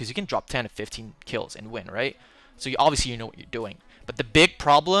mechanics are good because you can drop 10 to 15 kills and win, right? So obviously you know what you're doing. But the big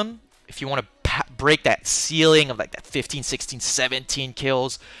problem, if you want to break that ceiling of like that 15, 16, 17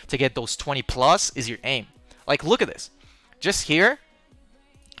 kills to get those 20 plus, is your aim. Like, look at this. Just here,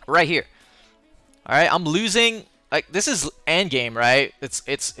 right here. All right, I'm losing. Like, this is end game, right?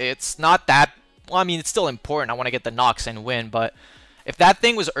 It's not that. Well, I mean, it's still important. I want to get the knocks and win, but if that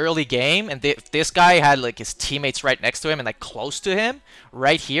thing was early game and if this guy had like his teammates right next to him and like close to him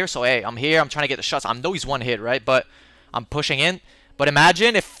right here, so hey, I'm here, I'm trying to get the shots. I know he's one hit, right? But I'm pushing in. But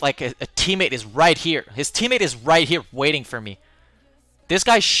imagine if like a teammate is right here. His teammate is right here waiting for me. This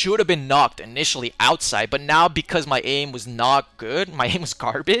guy should have been knocked initially outside, but now because my aim was not good, my aim was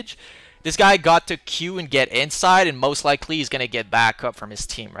garbage, this guy got to queue and get inside, and most likely he's going to get back up from his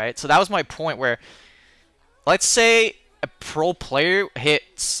team, right? So that was my point where, let's say a pro player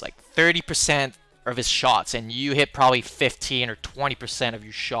hits like 30% of his shots and you hit probably 15 or 20% of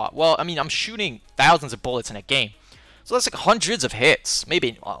your shot. Well, I mean, I'm shooting thousands of bullets in a game. So that's like hundreds of hits.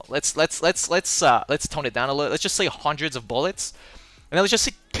 Maybe well, let's tone it down a little. Let's just say hundreds of bullets. And then let's just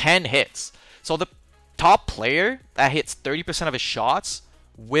say 10 hits. So the top player that hits 30% of his shots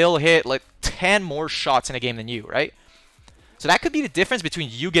will hit like 10 more shots in a game than you, right? So that could be the difference between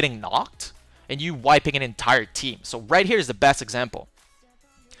you getting knocked and you wiping an entire team. So right here is the best example.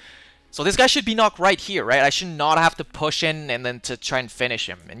 So this guy should be knocked right here, right? I should not have to push in and then to try and finish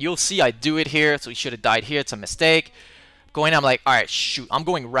him. And you'll see I do it here, so he should have died here. It's a mistake. Going, I'm like, all right, shoot, I'm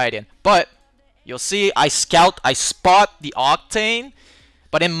going right in. But you'll see I scout, I spot the Octane.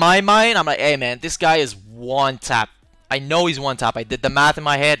 But in my mind, I'm like, hey, man, this guy is one tap. I know he's one tap. I did the math in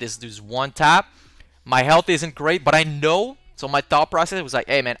my head. This dude's one tap. My health isn't great, but I know. So my thought process was like,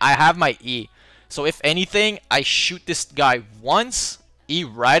 hey, man, I have my E. So if anything, I shoot this guy once, E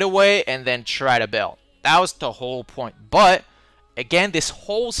right away, and then try to bail. That was the whole point. But, again, this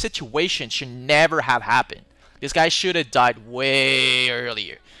whole situation should never have happened. This guy should have died way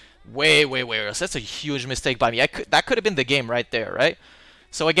earlier. Way earlier. So that's a huge mistake by me. That could have been the game right there, right?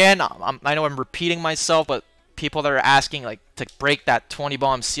 So again, I know I'm repeating myself, but people that are asking like to break that 20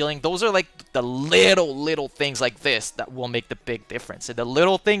 bomb ceiling, those are like the little things like this that will make the big difference. And the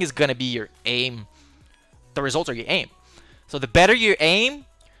little thing is gonna be your aim. The results are your aim. So the better your aim,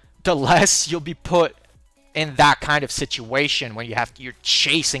 the less you'll be put in that kind of situation when you're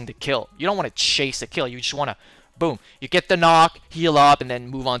chasing the kill. You don't want to chase the kill. You just want to, boom, you get the knock, heal up, and then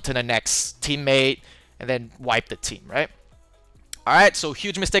move on to the next teammate, and then wipe the team, right? Alright, so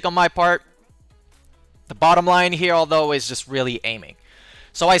huge mistake on my part. The bottom line here, although, is just really aiming.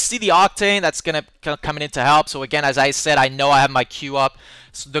 So I see the Octane that's gonna coming in to help. So again, as I said, I know I have my Q up.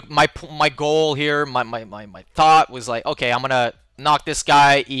 So my goal here, my thought was like, okay, I'm gonna knock this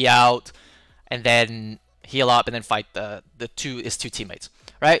guy, E out, and then heal up, and then fight his two teammates.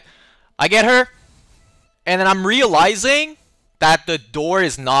 Right? I get her, and then I'm realizing that the door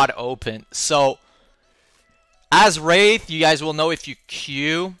is not open. So as Wraith, you guys will know if you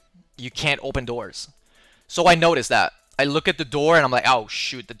Q, you can't open doors. So I noticed that. I look at the door and I'm like, oh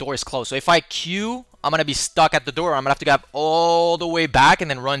shoot, the door is closed. So if I Q, I'm gonna be stuck at the door. I'm gonna have to go all the way back and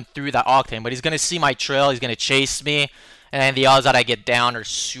then run through that Octane. But he's gonna see my trail, he's gonna chase me, and the odds that I get down are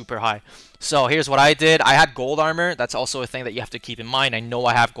super high. So here's what I did. I had gold armor. That's also a thing that you have to keep in mind. I know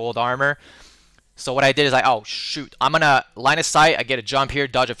I have gold armor. So what I did is like, oh shoot, I'm gonna line of sight. I get a jump here,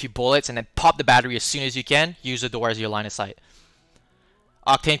 dodge a few bullets, and then pop the battery as soon as you can. Use the door as your line of sight.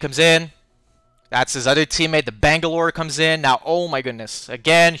 Octane comes in. That's his other teammate. The Bangalore comes in. Now, oh my goodness.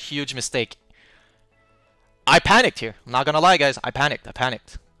 Again, huge mistake. I panicked here. I'm not gonna lie, guys. I panicked.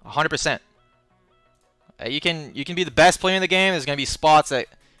 100%. You can be the best player in the game. There's gonna be spots that,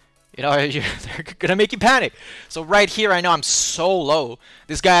 you know, they're gonna make you panic. So right here, I know I'm so low.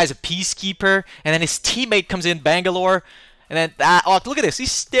 This guy is a peacekeeper, and then his teammate comes in, Bangalore, and then that. Oh, look at this.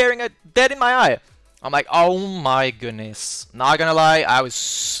 He's staring at dead in my eye. I'm like, oh my goodness. Not gonna lie, I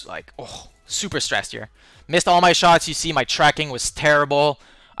was like, oh. Super stressed here. Missed all my shots. You see my tracking was terrible.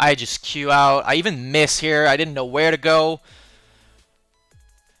 I just Q out. I even miss here. I didn't know where to go.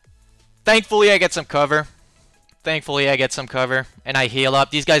 Thankfully, I get some cover. And I heal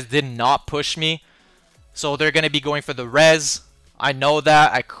up. These guys did not push me. So they're going to be going for the res. I know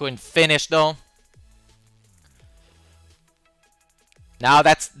that. I couldn't finish though. Now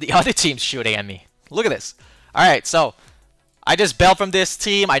that's the other team shooting at me. Look at this. Alright, so I just bailed from this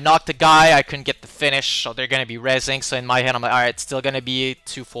team. I knocked a guy. I couldn't get the finish, so they're going to be rezzing. So in my head, I'm like, all right, it's still going to be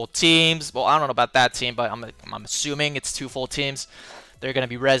 2 full teams. Well, I don't know about that team, but I'm assuming it's 2 full teams. They're going to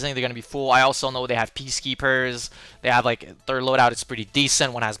be rezzing. They're going to be full. I also know they have peacekeepers. They have, like, their loadout is pretty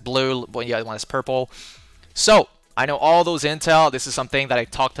decent. One has blue. One has purple. So I know all those intel. This is something that I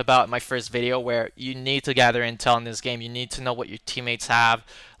talked about in my first video, where you need to gather intel in this game. You need to know what your teammates have,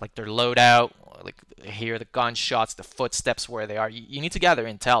 like their loadout, like hear the gunshots, the footsteps, where they are. You need to gather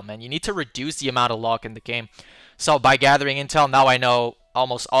intel, man. You need to reduce the amount of luck in the game. So by gathering intel, now I know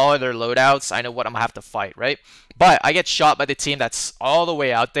almost all of their loadouts. I know what I'm gonna have to fight, right? But I get shot by the team that's all the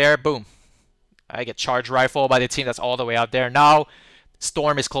way out there. Boom. I get charge rifle by the team that's all the way out there. Now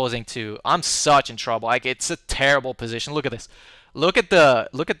Storm is closing too. I'm such in trouble. Like, it's a terrible position. Look at this. Look at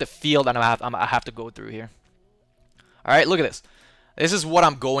the field that I have to go through here. All right, look at this. This is what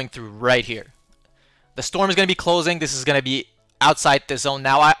I'm going through right here. The Storm is going to be closing. This is going to be outside the zone.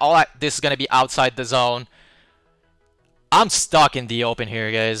 Now, this is going to be outside the zone. I'm stuck in the open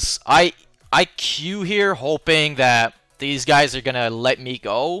here, guys. I queue here hoping that these guys are going to let me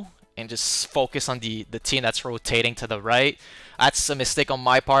go and just focus on the team that's rotating to the right. That's a mistake on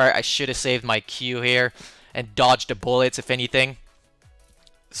my part. I should have saved my Q here and dodged the bullets, if anything.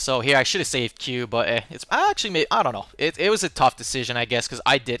 So here, I should have saved Q, but it's actually, I don't know. It was a tough decision, I guess, because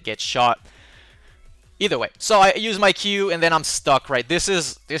I did get shot. Either way, so I use my Q, and then I'm stuck, right? This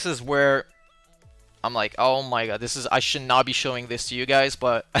is where I'm like, oh my god, I should not be showing this to you guys,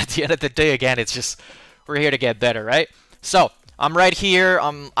 but at the end of the day, again, it's just, we're here to get better, right? So I'm right here.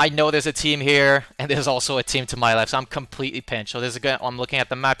 I know there's a team here, and there's also a team to my left, so I'm completely pinched. So I'm looking at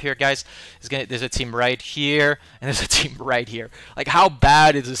the map here, guys. There's a team right here, and there's a team right here. Like, how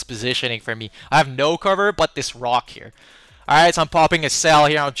bad is this positioning for me? I have no cover but this rock here. Alright, so I'm popping a cell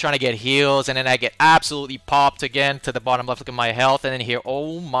here. I'm trying to get heals, and then I get absolutely popped again to the bottom left. Look at my health, and then here,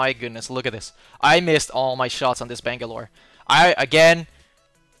 oh my goodness, look at this. I missed all my shots on this Bangalore. I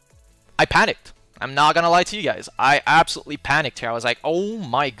panicked. I'm not gonna lie to you guys. I absolutely panicked here. I was like, oh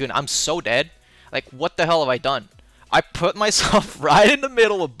my goodness, I'm so dead. Like, what the hell have I done? I put myself right in the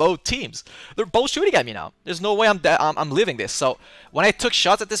middle of both teams. They're both shooting at me now. There's no way I'm living this. So when I took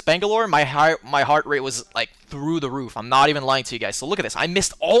shots at this Bangalore, my heart rate was like through the roof. I'm not even lying to you guys. So look at this. I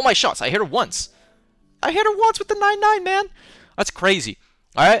missed all my shots. I hit her once. I hit her once with the 9-9, man. That's crazy.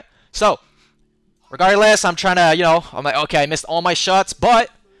 All right. So regardless, I'm trying to, I'm like, okay, I missed all my shots, but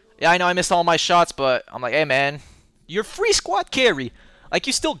yeah, I know I missed all my shots, but I'm like, hey, man, you're free squad carry. Like,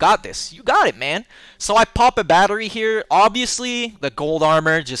 you still got this. You got it, man. So I pop a battery here. Obviously, the gold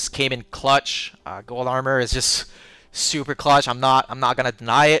armor just came in clutch. Gold armor is just super clutch. I'm not gonna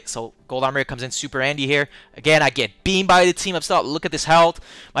deny it. So gold armor comes in super handy here. Again, I get beamed by the team. I'm still. Look at this health.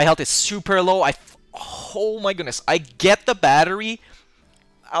 My health is super low. Oh my goodness. I get the battery.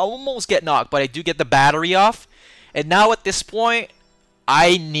 I almost get knocked, but I do get the battery off. And now at this point,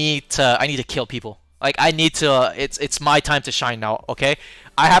 I need to kill people. Like, I need to, it's my time to shine now, okay?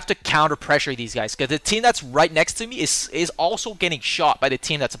 I have to counter pressure these guys, because the team that's right next to me is also getting shot by the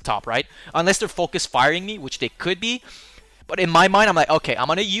team that's up top, right? Unless they're focus firing me, which they could be. But in my mind, I'm like, okay, I'm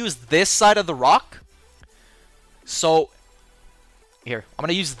gonna use this side of the rock. So here, I'm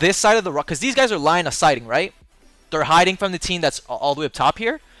gonna use this side of the rock, because these guys are line of sighting, right? They're hiding from the team that's all the way up top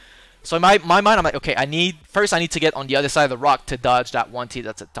here. So in my mind, I'm like, okay, I need to get on the other side of the rock to dodge that one team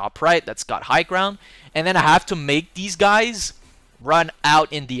that's at top right, that's got high ground. And then I have to make these guys run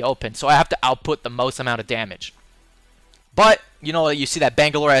out in the open. So I have to output the most amount of damage. But, you know, you see that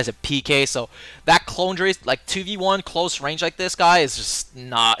Bangalore has a PK, so that clone race, like 2v1 close range like this guy is just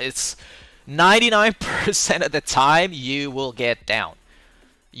not, it's 99% of the time you will get down.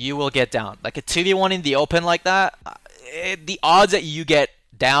 You will get down. Like a 2v1 in the open like that, the odds that you get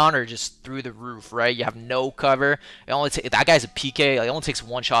down are just through the roof, right? You have no cover. It only that guy's a PK. Like, it only takes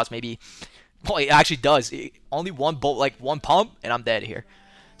one shot, maybe. Well, it actually does. Only one bolt, like one pump, and I'm dead here.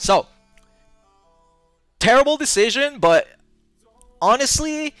 So, terrible decision, but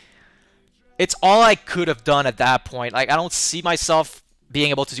honestly, it's all I could have done at that point. Like, I don't see myself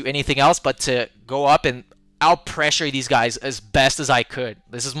being able to do anything else but to go up and out-pressure these guys as best as I could.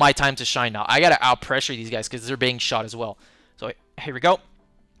 This is my time to shine now. I gotta out-pressure these guys because they're being shot as well. So, here we go.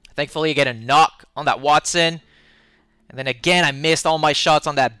 Thankfully, I get a knock on that Watson. And then again, I missed all my shots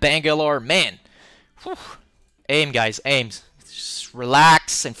on that Bangalore. Man. Whew. Aim, guys. Aim. Just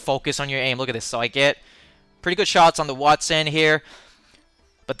relax and focus on your aim. Look at this. So I get pretty good shots on the Watson here.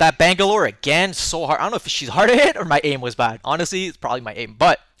 But that Bangalore, again, so hard. I don't know if she's hard to hit or my aim was bad. Honestly, it's probably my aim.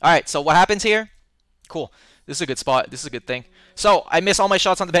 But, alright. So what happens here? Cool. This is a good spot. This is a good thing. So, I miss all my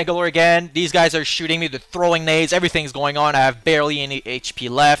shots on the Bangalore again. These guys are shooting me. They're throwing nades. Everything's going on. I have barely any HP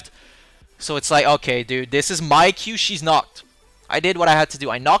left. So, it's like, okay, dude, this is my cue. She's knocked. I did what I had to do.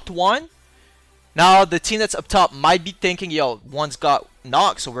 I knocked one. Now, the team that's up top might be thinking, yo, one's got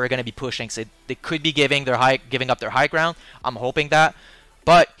knocked, so we're going to be pushing. So, they could be giving up their high ground. I'm hoping that.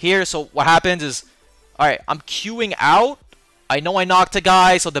 But here, so what happens is, alright, I'm queuing out. I know I knocked a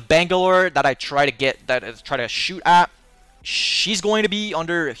guy, so the Bangalore that I try to shoot at, she's going to be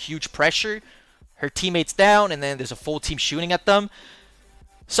under huge pressure. Her teammates down, and then there's a full team shooting at them.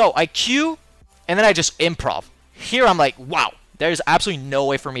 So I queue, and then I just improv. Here I'm like, wow, there's absolutely no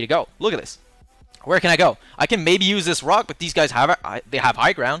way for me to go. Look at this. Where can I go? I can maybe use this rock, but these guys have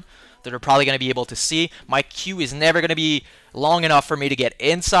high ground that they're probably going to be able to see. My queue is never going to be long enough for me to get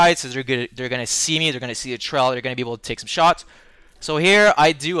inside, so they're going to see me. They're going to see the trail. They're going to be able to take some shots. So here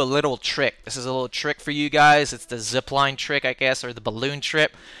I do a little trick. This is a little trick for you guys. It's the zipline trick, I guess, or the balloon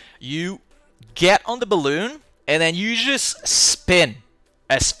trick. You get on the balloon, and then you just spin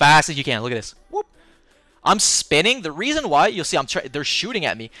as fast as you can. Look at this. Whoop. I'm spinning. The reason why, you'll see they're shooting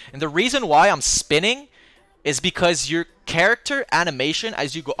at me. And the reason why I'm spinning is because your character animation,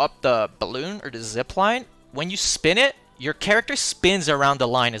 as you go up the balloon or the zipline, when you spin it, your character spins around the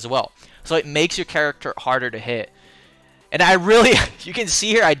line as well. So it makes your character harder to hit. And I really, you can see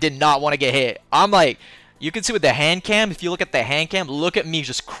here, I did not want to get hit. I'm like, you can see with the hand cam, if you look at the hand cam, look at me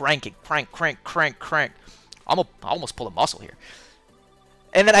just cranking. Crank, crank, crank, crank. I almost pulled a muscle here.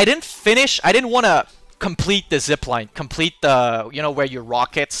 And then I didn't finish, I didn't want to complete the zipline, complete the, you know, where your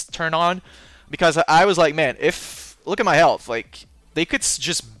rockets turn on. Because I was like, man, look at my health. Like, they could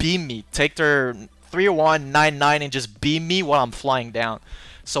just beam me, take their 301, 99, and just beam me while I'm flying down.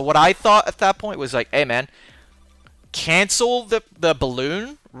 So what I thought at that point was like, hey, man, cancel the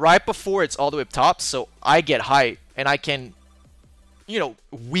balloon right before it's all the way up top, so I get height and I can, you know,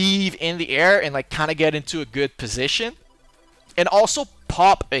 weave in the air and like kind of get into a good position, and also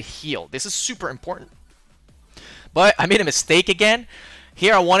pop a heal. This is super important. But I made a mistake again.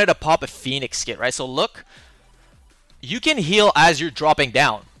 Here I wanted to pop a Phoenix kit, right? So look, you can heal as you're dropping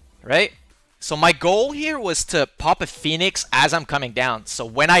down, right? So my goal here was to pop a Phoenix as I'm coming down. So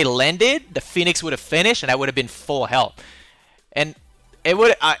when I landed, the Phoenix would have finished and I would have been full health. And it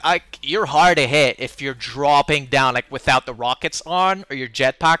would, you're hard to hit if you're dropping down like without the rockets on or your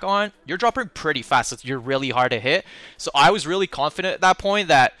jetpack on. You're dropping pretty fast. So you're really hard to hit. So I was really confident at that point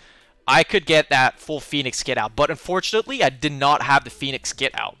that I could get that full Phoenix kit out. But unfortunately, I did not have the Phoenix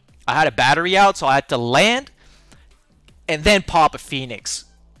kit out. I had a battery out, so I had to land and then pop a Phoenix.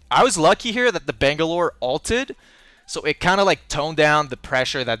 I was lucky here that the Bangalore ulted, so it kind of like toned down the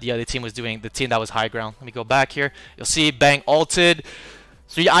pressure that the other team was doing, the team that was high ground. Let me go back here. You'll see Bang ulted.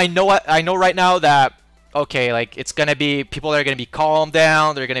 So yeah, I know right now that okay, like it's gonna be people that are gonna be calmed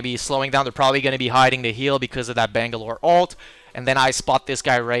down, they're gonna be slowing down, they're probably gonna be hiding the heal because of that Bangalore ult. And then I spot this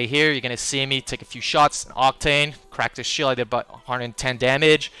guy right here. You're gonna see me take a few shots, an Octane, crack his shield. I did about 110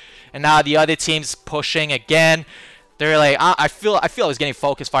 damage. And now the other team's pushing again. They're like, I feel I was getting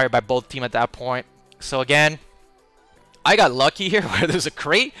focus fired by both team at that point. So again, I got lucky here where there's a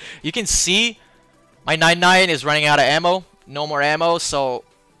crate. You can see my 9.9 is running out of ammo. No more ammo, so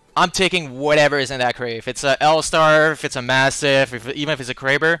I'm taking whatever is in that crate. If it's a L-Star, if it's a Mastiff, even if it's a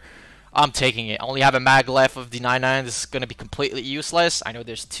Kraber, I'm taking it. I only have a mag left of the 9.9. This is going to be completely useless. I know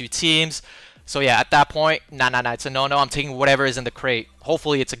there's 2 teams. So yeah, at that point, nah, it's a no-no. I'm taking whatever is in the crate.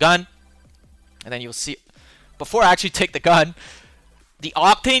 Hopefully it's a gun. And then you'll see. Before I actually take the gun, the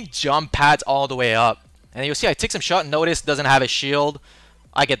Octane jump pads all the way up. And you'll see I take some shot. Notice doesn't have a shield.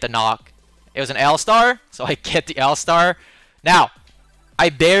 I get the knock. It was an L-Star, so I get the L-Star. Now, I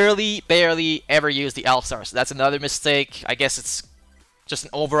barely ever use the L-Star, so that's another mistake. I guess it's just an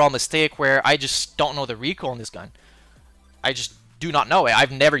overall mistake where I just don't know the recoil on this gun. I just do not know it.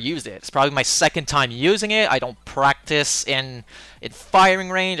 I've never used it. It's probably my second time using it. I don't practice in firing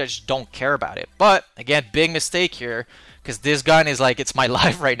range. I just don't care about it. But, again, big mistake here. Because this gun is like, it's my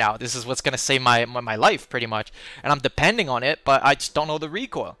life right now. This is what's going to save my life, pretty much. And I'm depending on it, but I just don't know the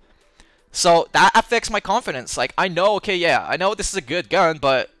recoil. So that affects my confidence. Like, I know, okay, yeah, I know this is a good gun,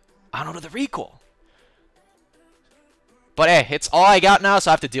 but I don't know the recoil. But hey, it's all I got now, so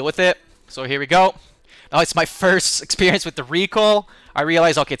I have to deal with it. So here we go. Now it's my first experience with the recoil. I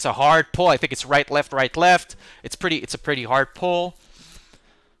realize, okay, it's a hard pull. I think it's right, left, right, left. It's a pretty hard pull.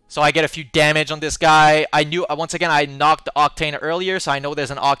 So I get a few damage on this guy. I knew, once again, I knocked the Octane earlier, so I know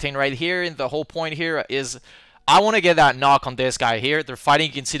there's an Octane right here. And the whole point here is I want to get that knock on this guy here. They're fighting.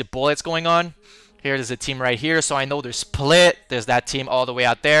 You can see the bullets going on. Here, there's a team right here, so I know they're split. There's that team all the way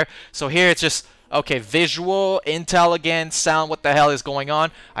out there. So here it's just, okay, visual, intel again, sound, what the hell is going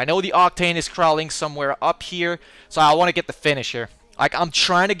on? I know the Octane is crawling somewhere up here, so I want to get the finish here. Like, I'm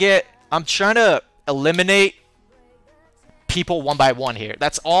trying to eliminate people one by one here.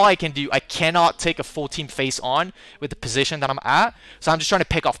 That's all I can do. I cannot take a full team face on with the position that I'm at, so I'm just trying to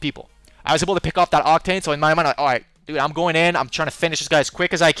pick off people. I was able to pick off that Octane, so in my mind, I'm like, alright, dude, I'm going in. I'm trying to finish this guy as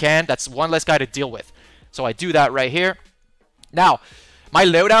quick as I can. That's one less guy to deal with. So I do that right here. Now, my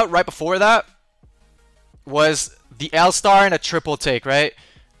loadout right before that was the L-Star and a triple take, right?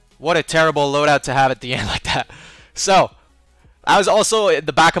 What a terrible loadout to have at the end like that. So, I was also in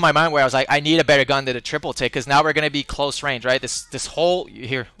the back of my mind where I was like, I need a better gun than a triple take, because now we're going to be close range, right? This whole...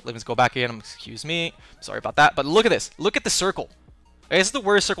 Here, let's go back again. Excuse me. Sorry about that. But look at this. Look at the circle. This is the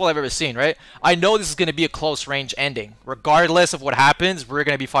worst circle I've ever seen, right? I know this is going to be a close range ending. Regardless of what happens, we're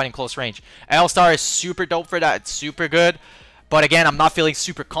going to be fighting close range. L-Star is super dope for that. It's super good. But again, I'm not feeling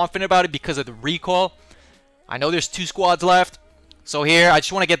super confident about it because of the recoil. I know there's 2 squads left. So here, I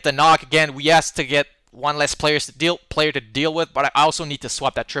just want to get the knock. Again, we asked to get one less player to deal with, but I also need to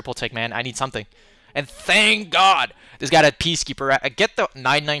swap that triple take, man. I need something. And thank God this guy had Peacekeeper. I get the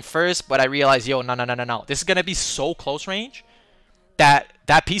 9.9 first, but I realize, yo, no. This is going to be so close range that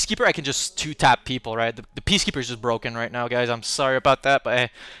Peacekeeper, I can just 2-tap people, right? The Peacekeeper is just broken right now, guys. I'm sorry about that,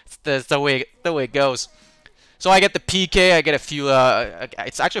 but it's the way it goes. So I get the PK. I get a few...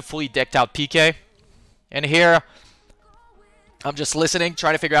 it's actually a fully decked out PK. And here, I'm just listening,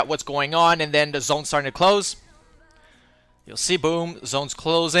 trying to figure out what's going on, and then the zone's starting to close. You'll see, boom, zone's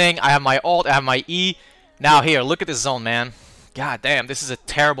closing. I have my ult, I have my E. Now here, look at this zone, man. God damn, this is a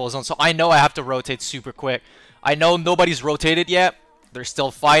terrible zone. So I know I have to rotate super quick. I know nobody's rotated yet. They're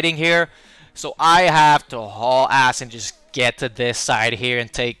still fighting here. So I have to haul ass and just get to this side here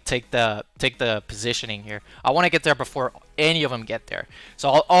and take the positioning here. I want to get there before any of them get there. So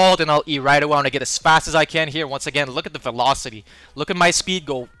I'll ult and I'll E right away. I want to get as fast as I can here. Once again, look at the velocity. Look at my speed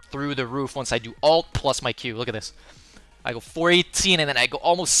go through the roof once I do ult plus my Q. Look at this. I go 418 and then I go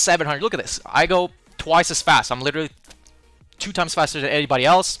almost 700. Look at this. I go twice as fast. I'm literally 2 times faster than anybody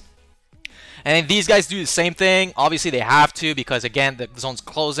else. And then these guys do the same thing. Obviously, they have to because, again, the zone's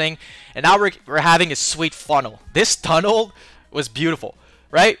closing. And now we're having a sweet funnel. This tunnel was beautiful,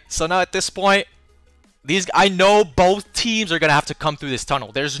 right? So now at this point, I know both teams are going to have to come through this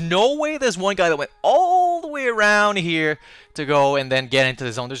tunnel. There's no way there's one guy that went all the way around here to go and then get into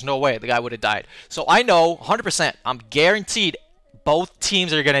the zone. There's no way. The guy would have died. So I know 100%, I'm guaranteed both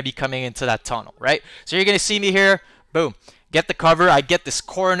teams are going to be coming into that tunnel, right? So you're going to see me here. Boom. Get the cover. I get this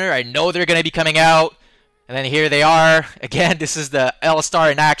corner. I know they're going to be coming out. And then here they are. Again, this is the L-Star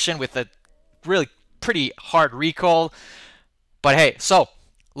in action with a really pretty hard recoil. But hey, so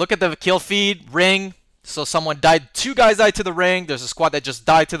look at the kill feed. Ring. So someone died, 2 guys died to the ring. There's a squad that just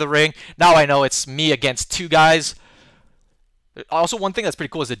died to the ring. Now I know it's me against 2 guys. Also, one thing that's pretty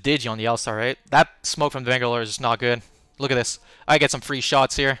cool is the digi on the outside, right? That smoke from the Bangalore is just not good. Look at this. I get some free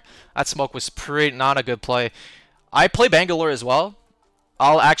shots here. That smoke was not a good play. I play Bangalore as well.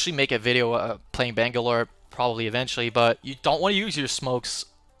 I'll actually make a video playing Bangalore probably eventually, but you don't want to use your smokes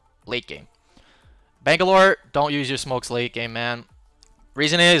late game. Bangalore, don't use your smokes late game, man.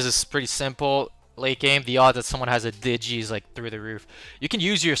 Reason is, it's pretty simple. Late game, the odds that someone has a digi is like through the roof. You can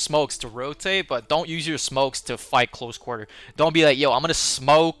use your smokes to rotate, but don't use your smokes to fight close quarter. Don't be like, yo, I'm gonna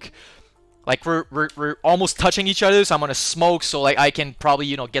smoke. Like we're almost touching each other, so I'm gonna smoke so like I can probably,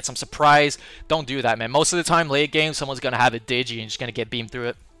 you know, get some surprise. Don't do that, man. Most of the time, late game, someone's gonna have a digi and just gonna get beamed through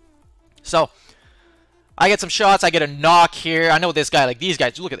it. So I get some shots. I get a knock here. I know this guy, like these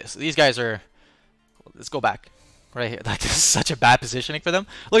guys. Look at this. These guys are. Let's go back right here. Like this is such a bad positioning for them.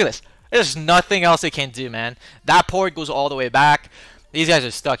 Look at this. There's nothing else they can do, man. That port goes all the way back. These guys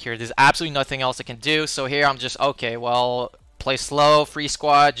are stuck here. There's absolutely nothing else they can do. So here I'm just, okay, well, play slow, free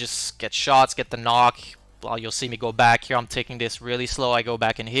squad, just get shots, get the knock. Well, you'll see me go back here. I'm taking this really slow. I go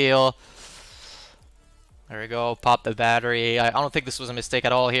back and heal. There we go. Pop the battery. I don't think this was a mistake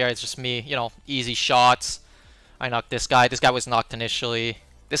at all here. It's just me, you know, easy shots. I knocked this guy. This guy was knocked initially.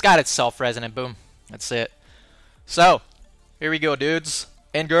 This guy had self-resonant. Boom. That's it. So, here we go, dudes.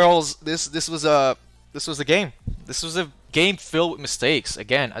 And girls, this was a game. This was a game filled with mistakes.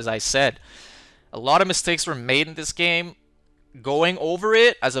 Again, as I said, a lot of mistakes were made in this game. Going over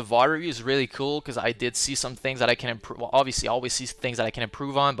it as a VOD review is really cool because I did see some things that I can improve. Well, obviously, I always see things that I can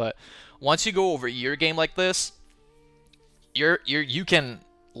improve on. But once you go over your game like this, you can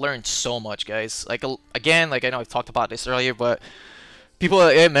learn so much, guys. Like again, like I know I've talked about this earlier, but people are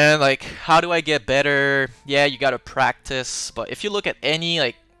like, hey man, like how do I get better? Yeah, you gotta practice. But if you look at any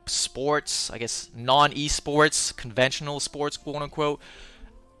like sports, I guess non-esports, conventional sports, quote unquote,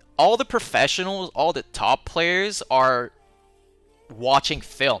 all the professionals, all the top players are watching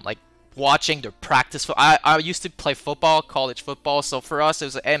film, like watching their practice. I used to play football, college football, so for us it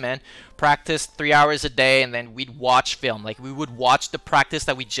was like, hey man, practice 3 hours a day, and then we'd watch film. Like we would watch the practice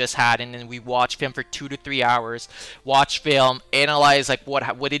that we just had, and then we watch film for 2 to 3 hours, watch film, analyze like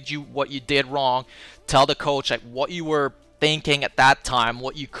what you did wrong, tell the coach like what you were thinking at that time,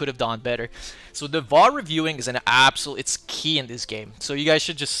 what you could have done better. So the VOD reviewing is it's key in this game. So you guys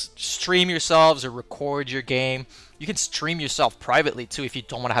should just stream yourselves or record your game. You can stream yourself privately too if you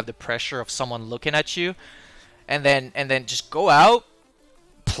don't want to have the pressure of someone looking at you. And then just go out,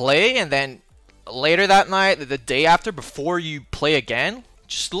 play, and then later that night, the day after, before you play again,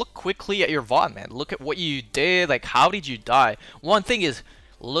 just look quickly at your VOD, man. Look at what you did, like how did you die. One thing is,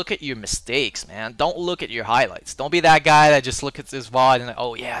 look at your mistakes, man. Don't look at your highlights. Don't be that guy that just looks at this VOD and like,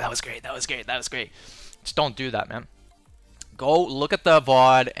 oh yeah, that was great, that was great, that was great. Just don't do that, man. Go look at the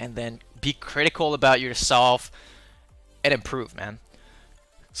VOD and then be critical about yourself and improve, man.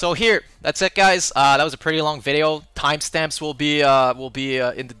 So here, that's it, guys. That was a pretty long video. Timestamps will be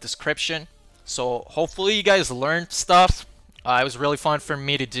in the description. So hopefully you guys learned stuff. It was really fun for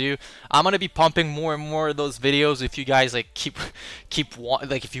me to do. I'm gonna be pumping more and more of those videos if you guys like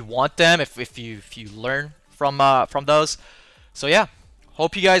if you want them, if you learn from those. So yeah,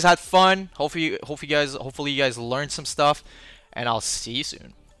 hope you guys had fun. Hopefully you guys learned some stuff, and I'll see you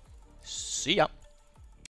soon. See ya.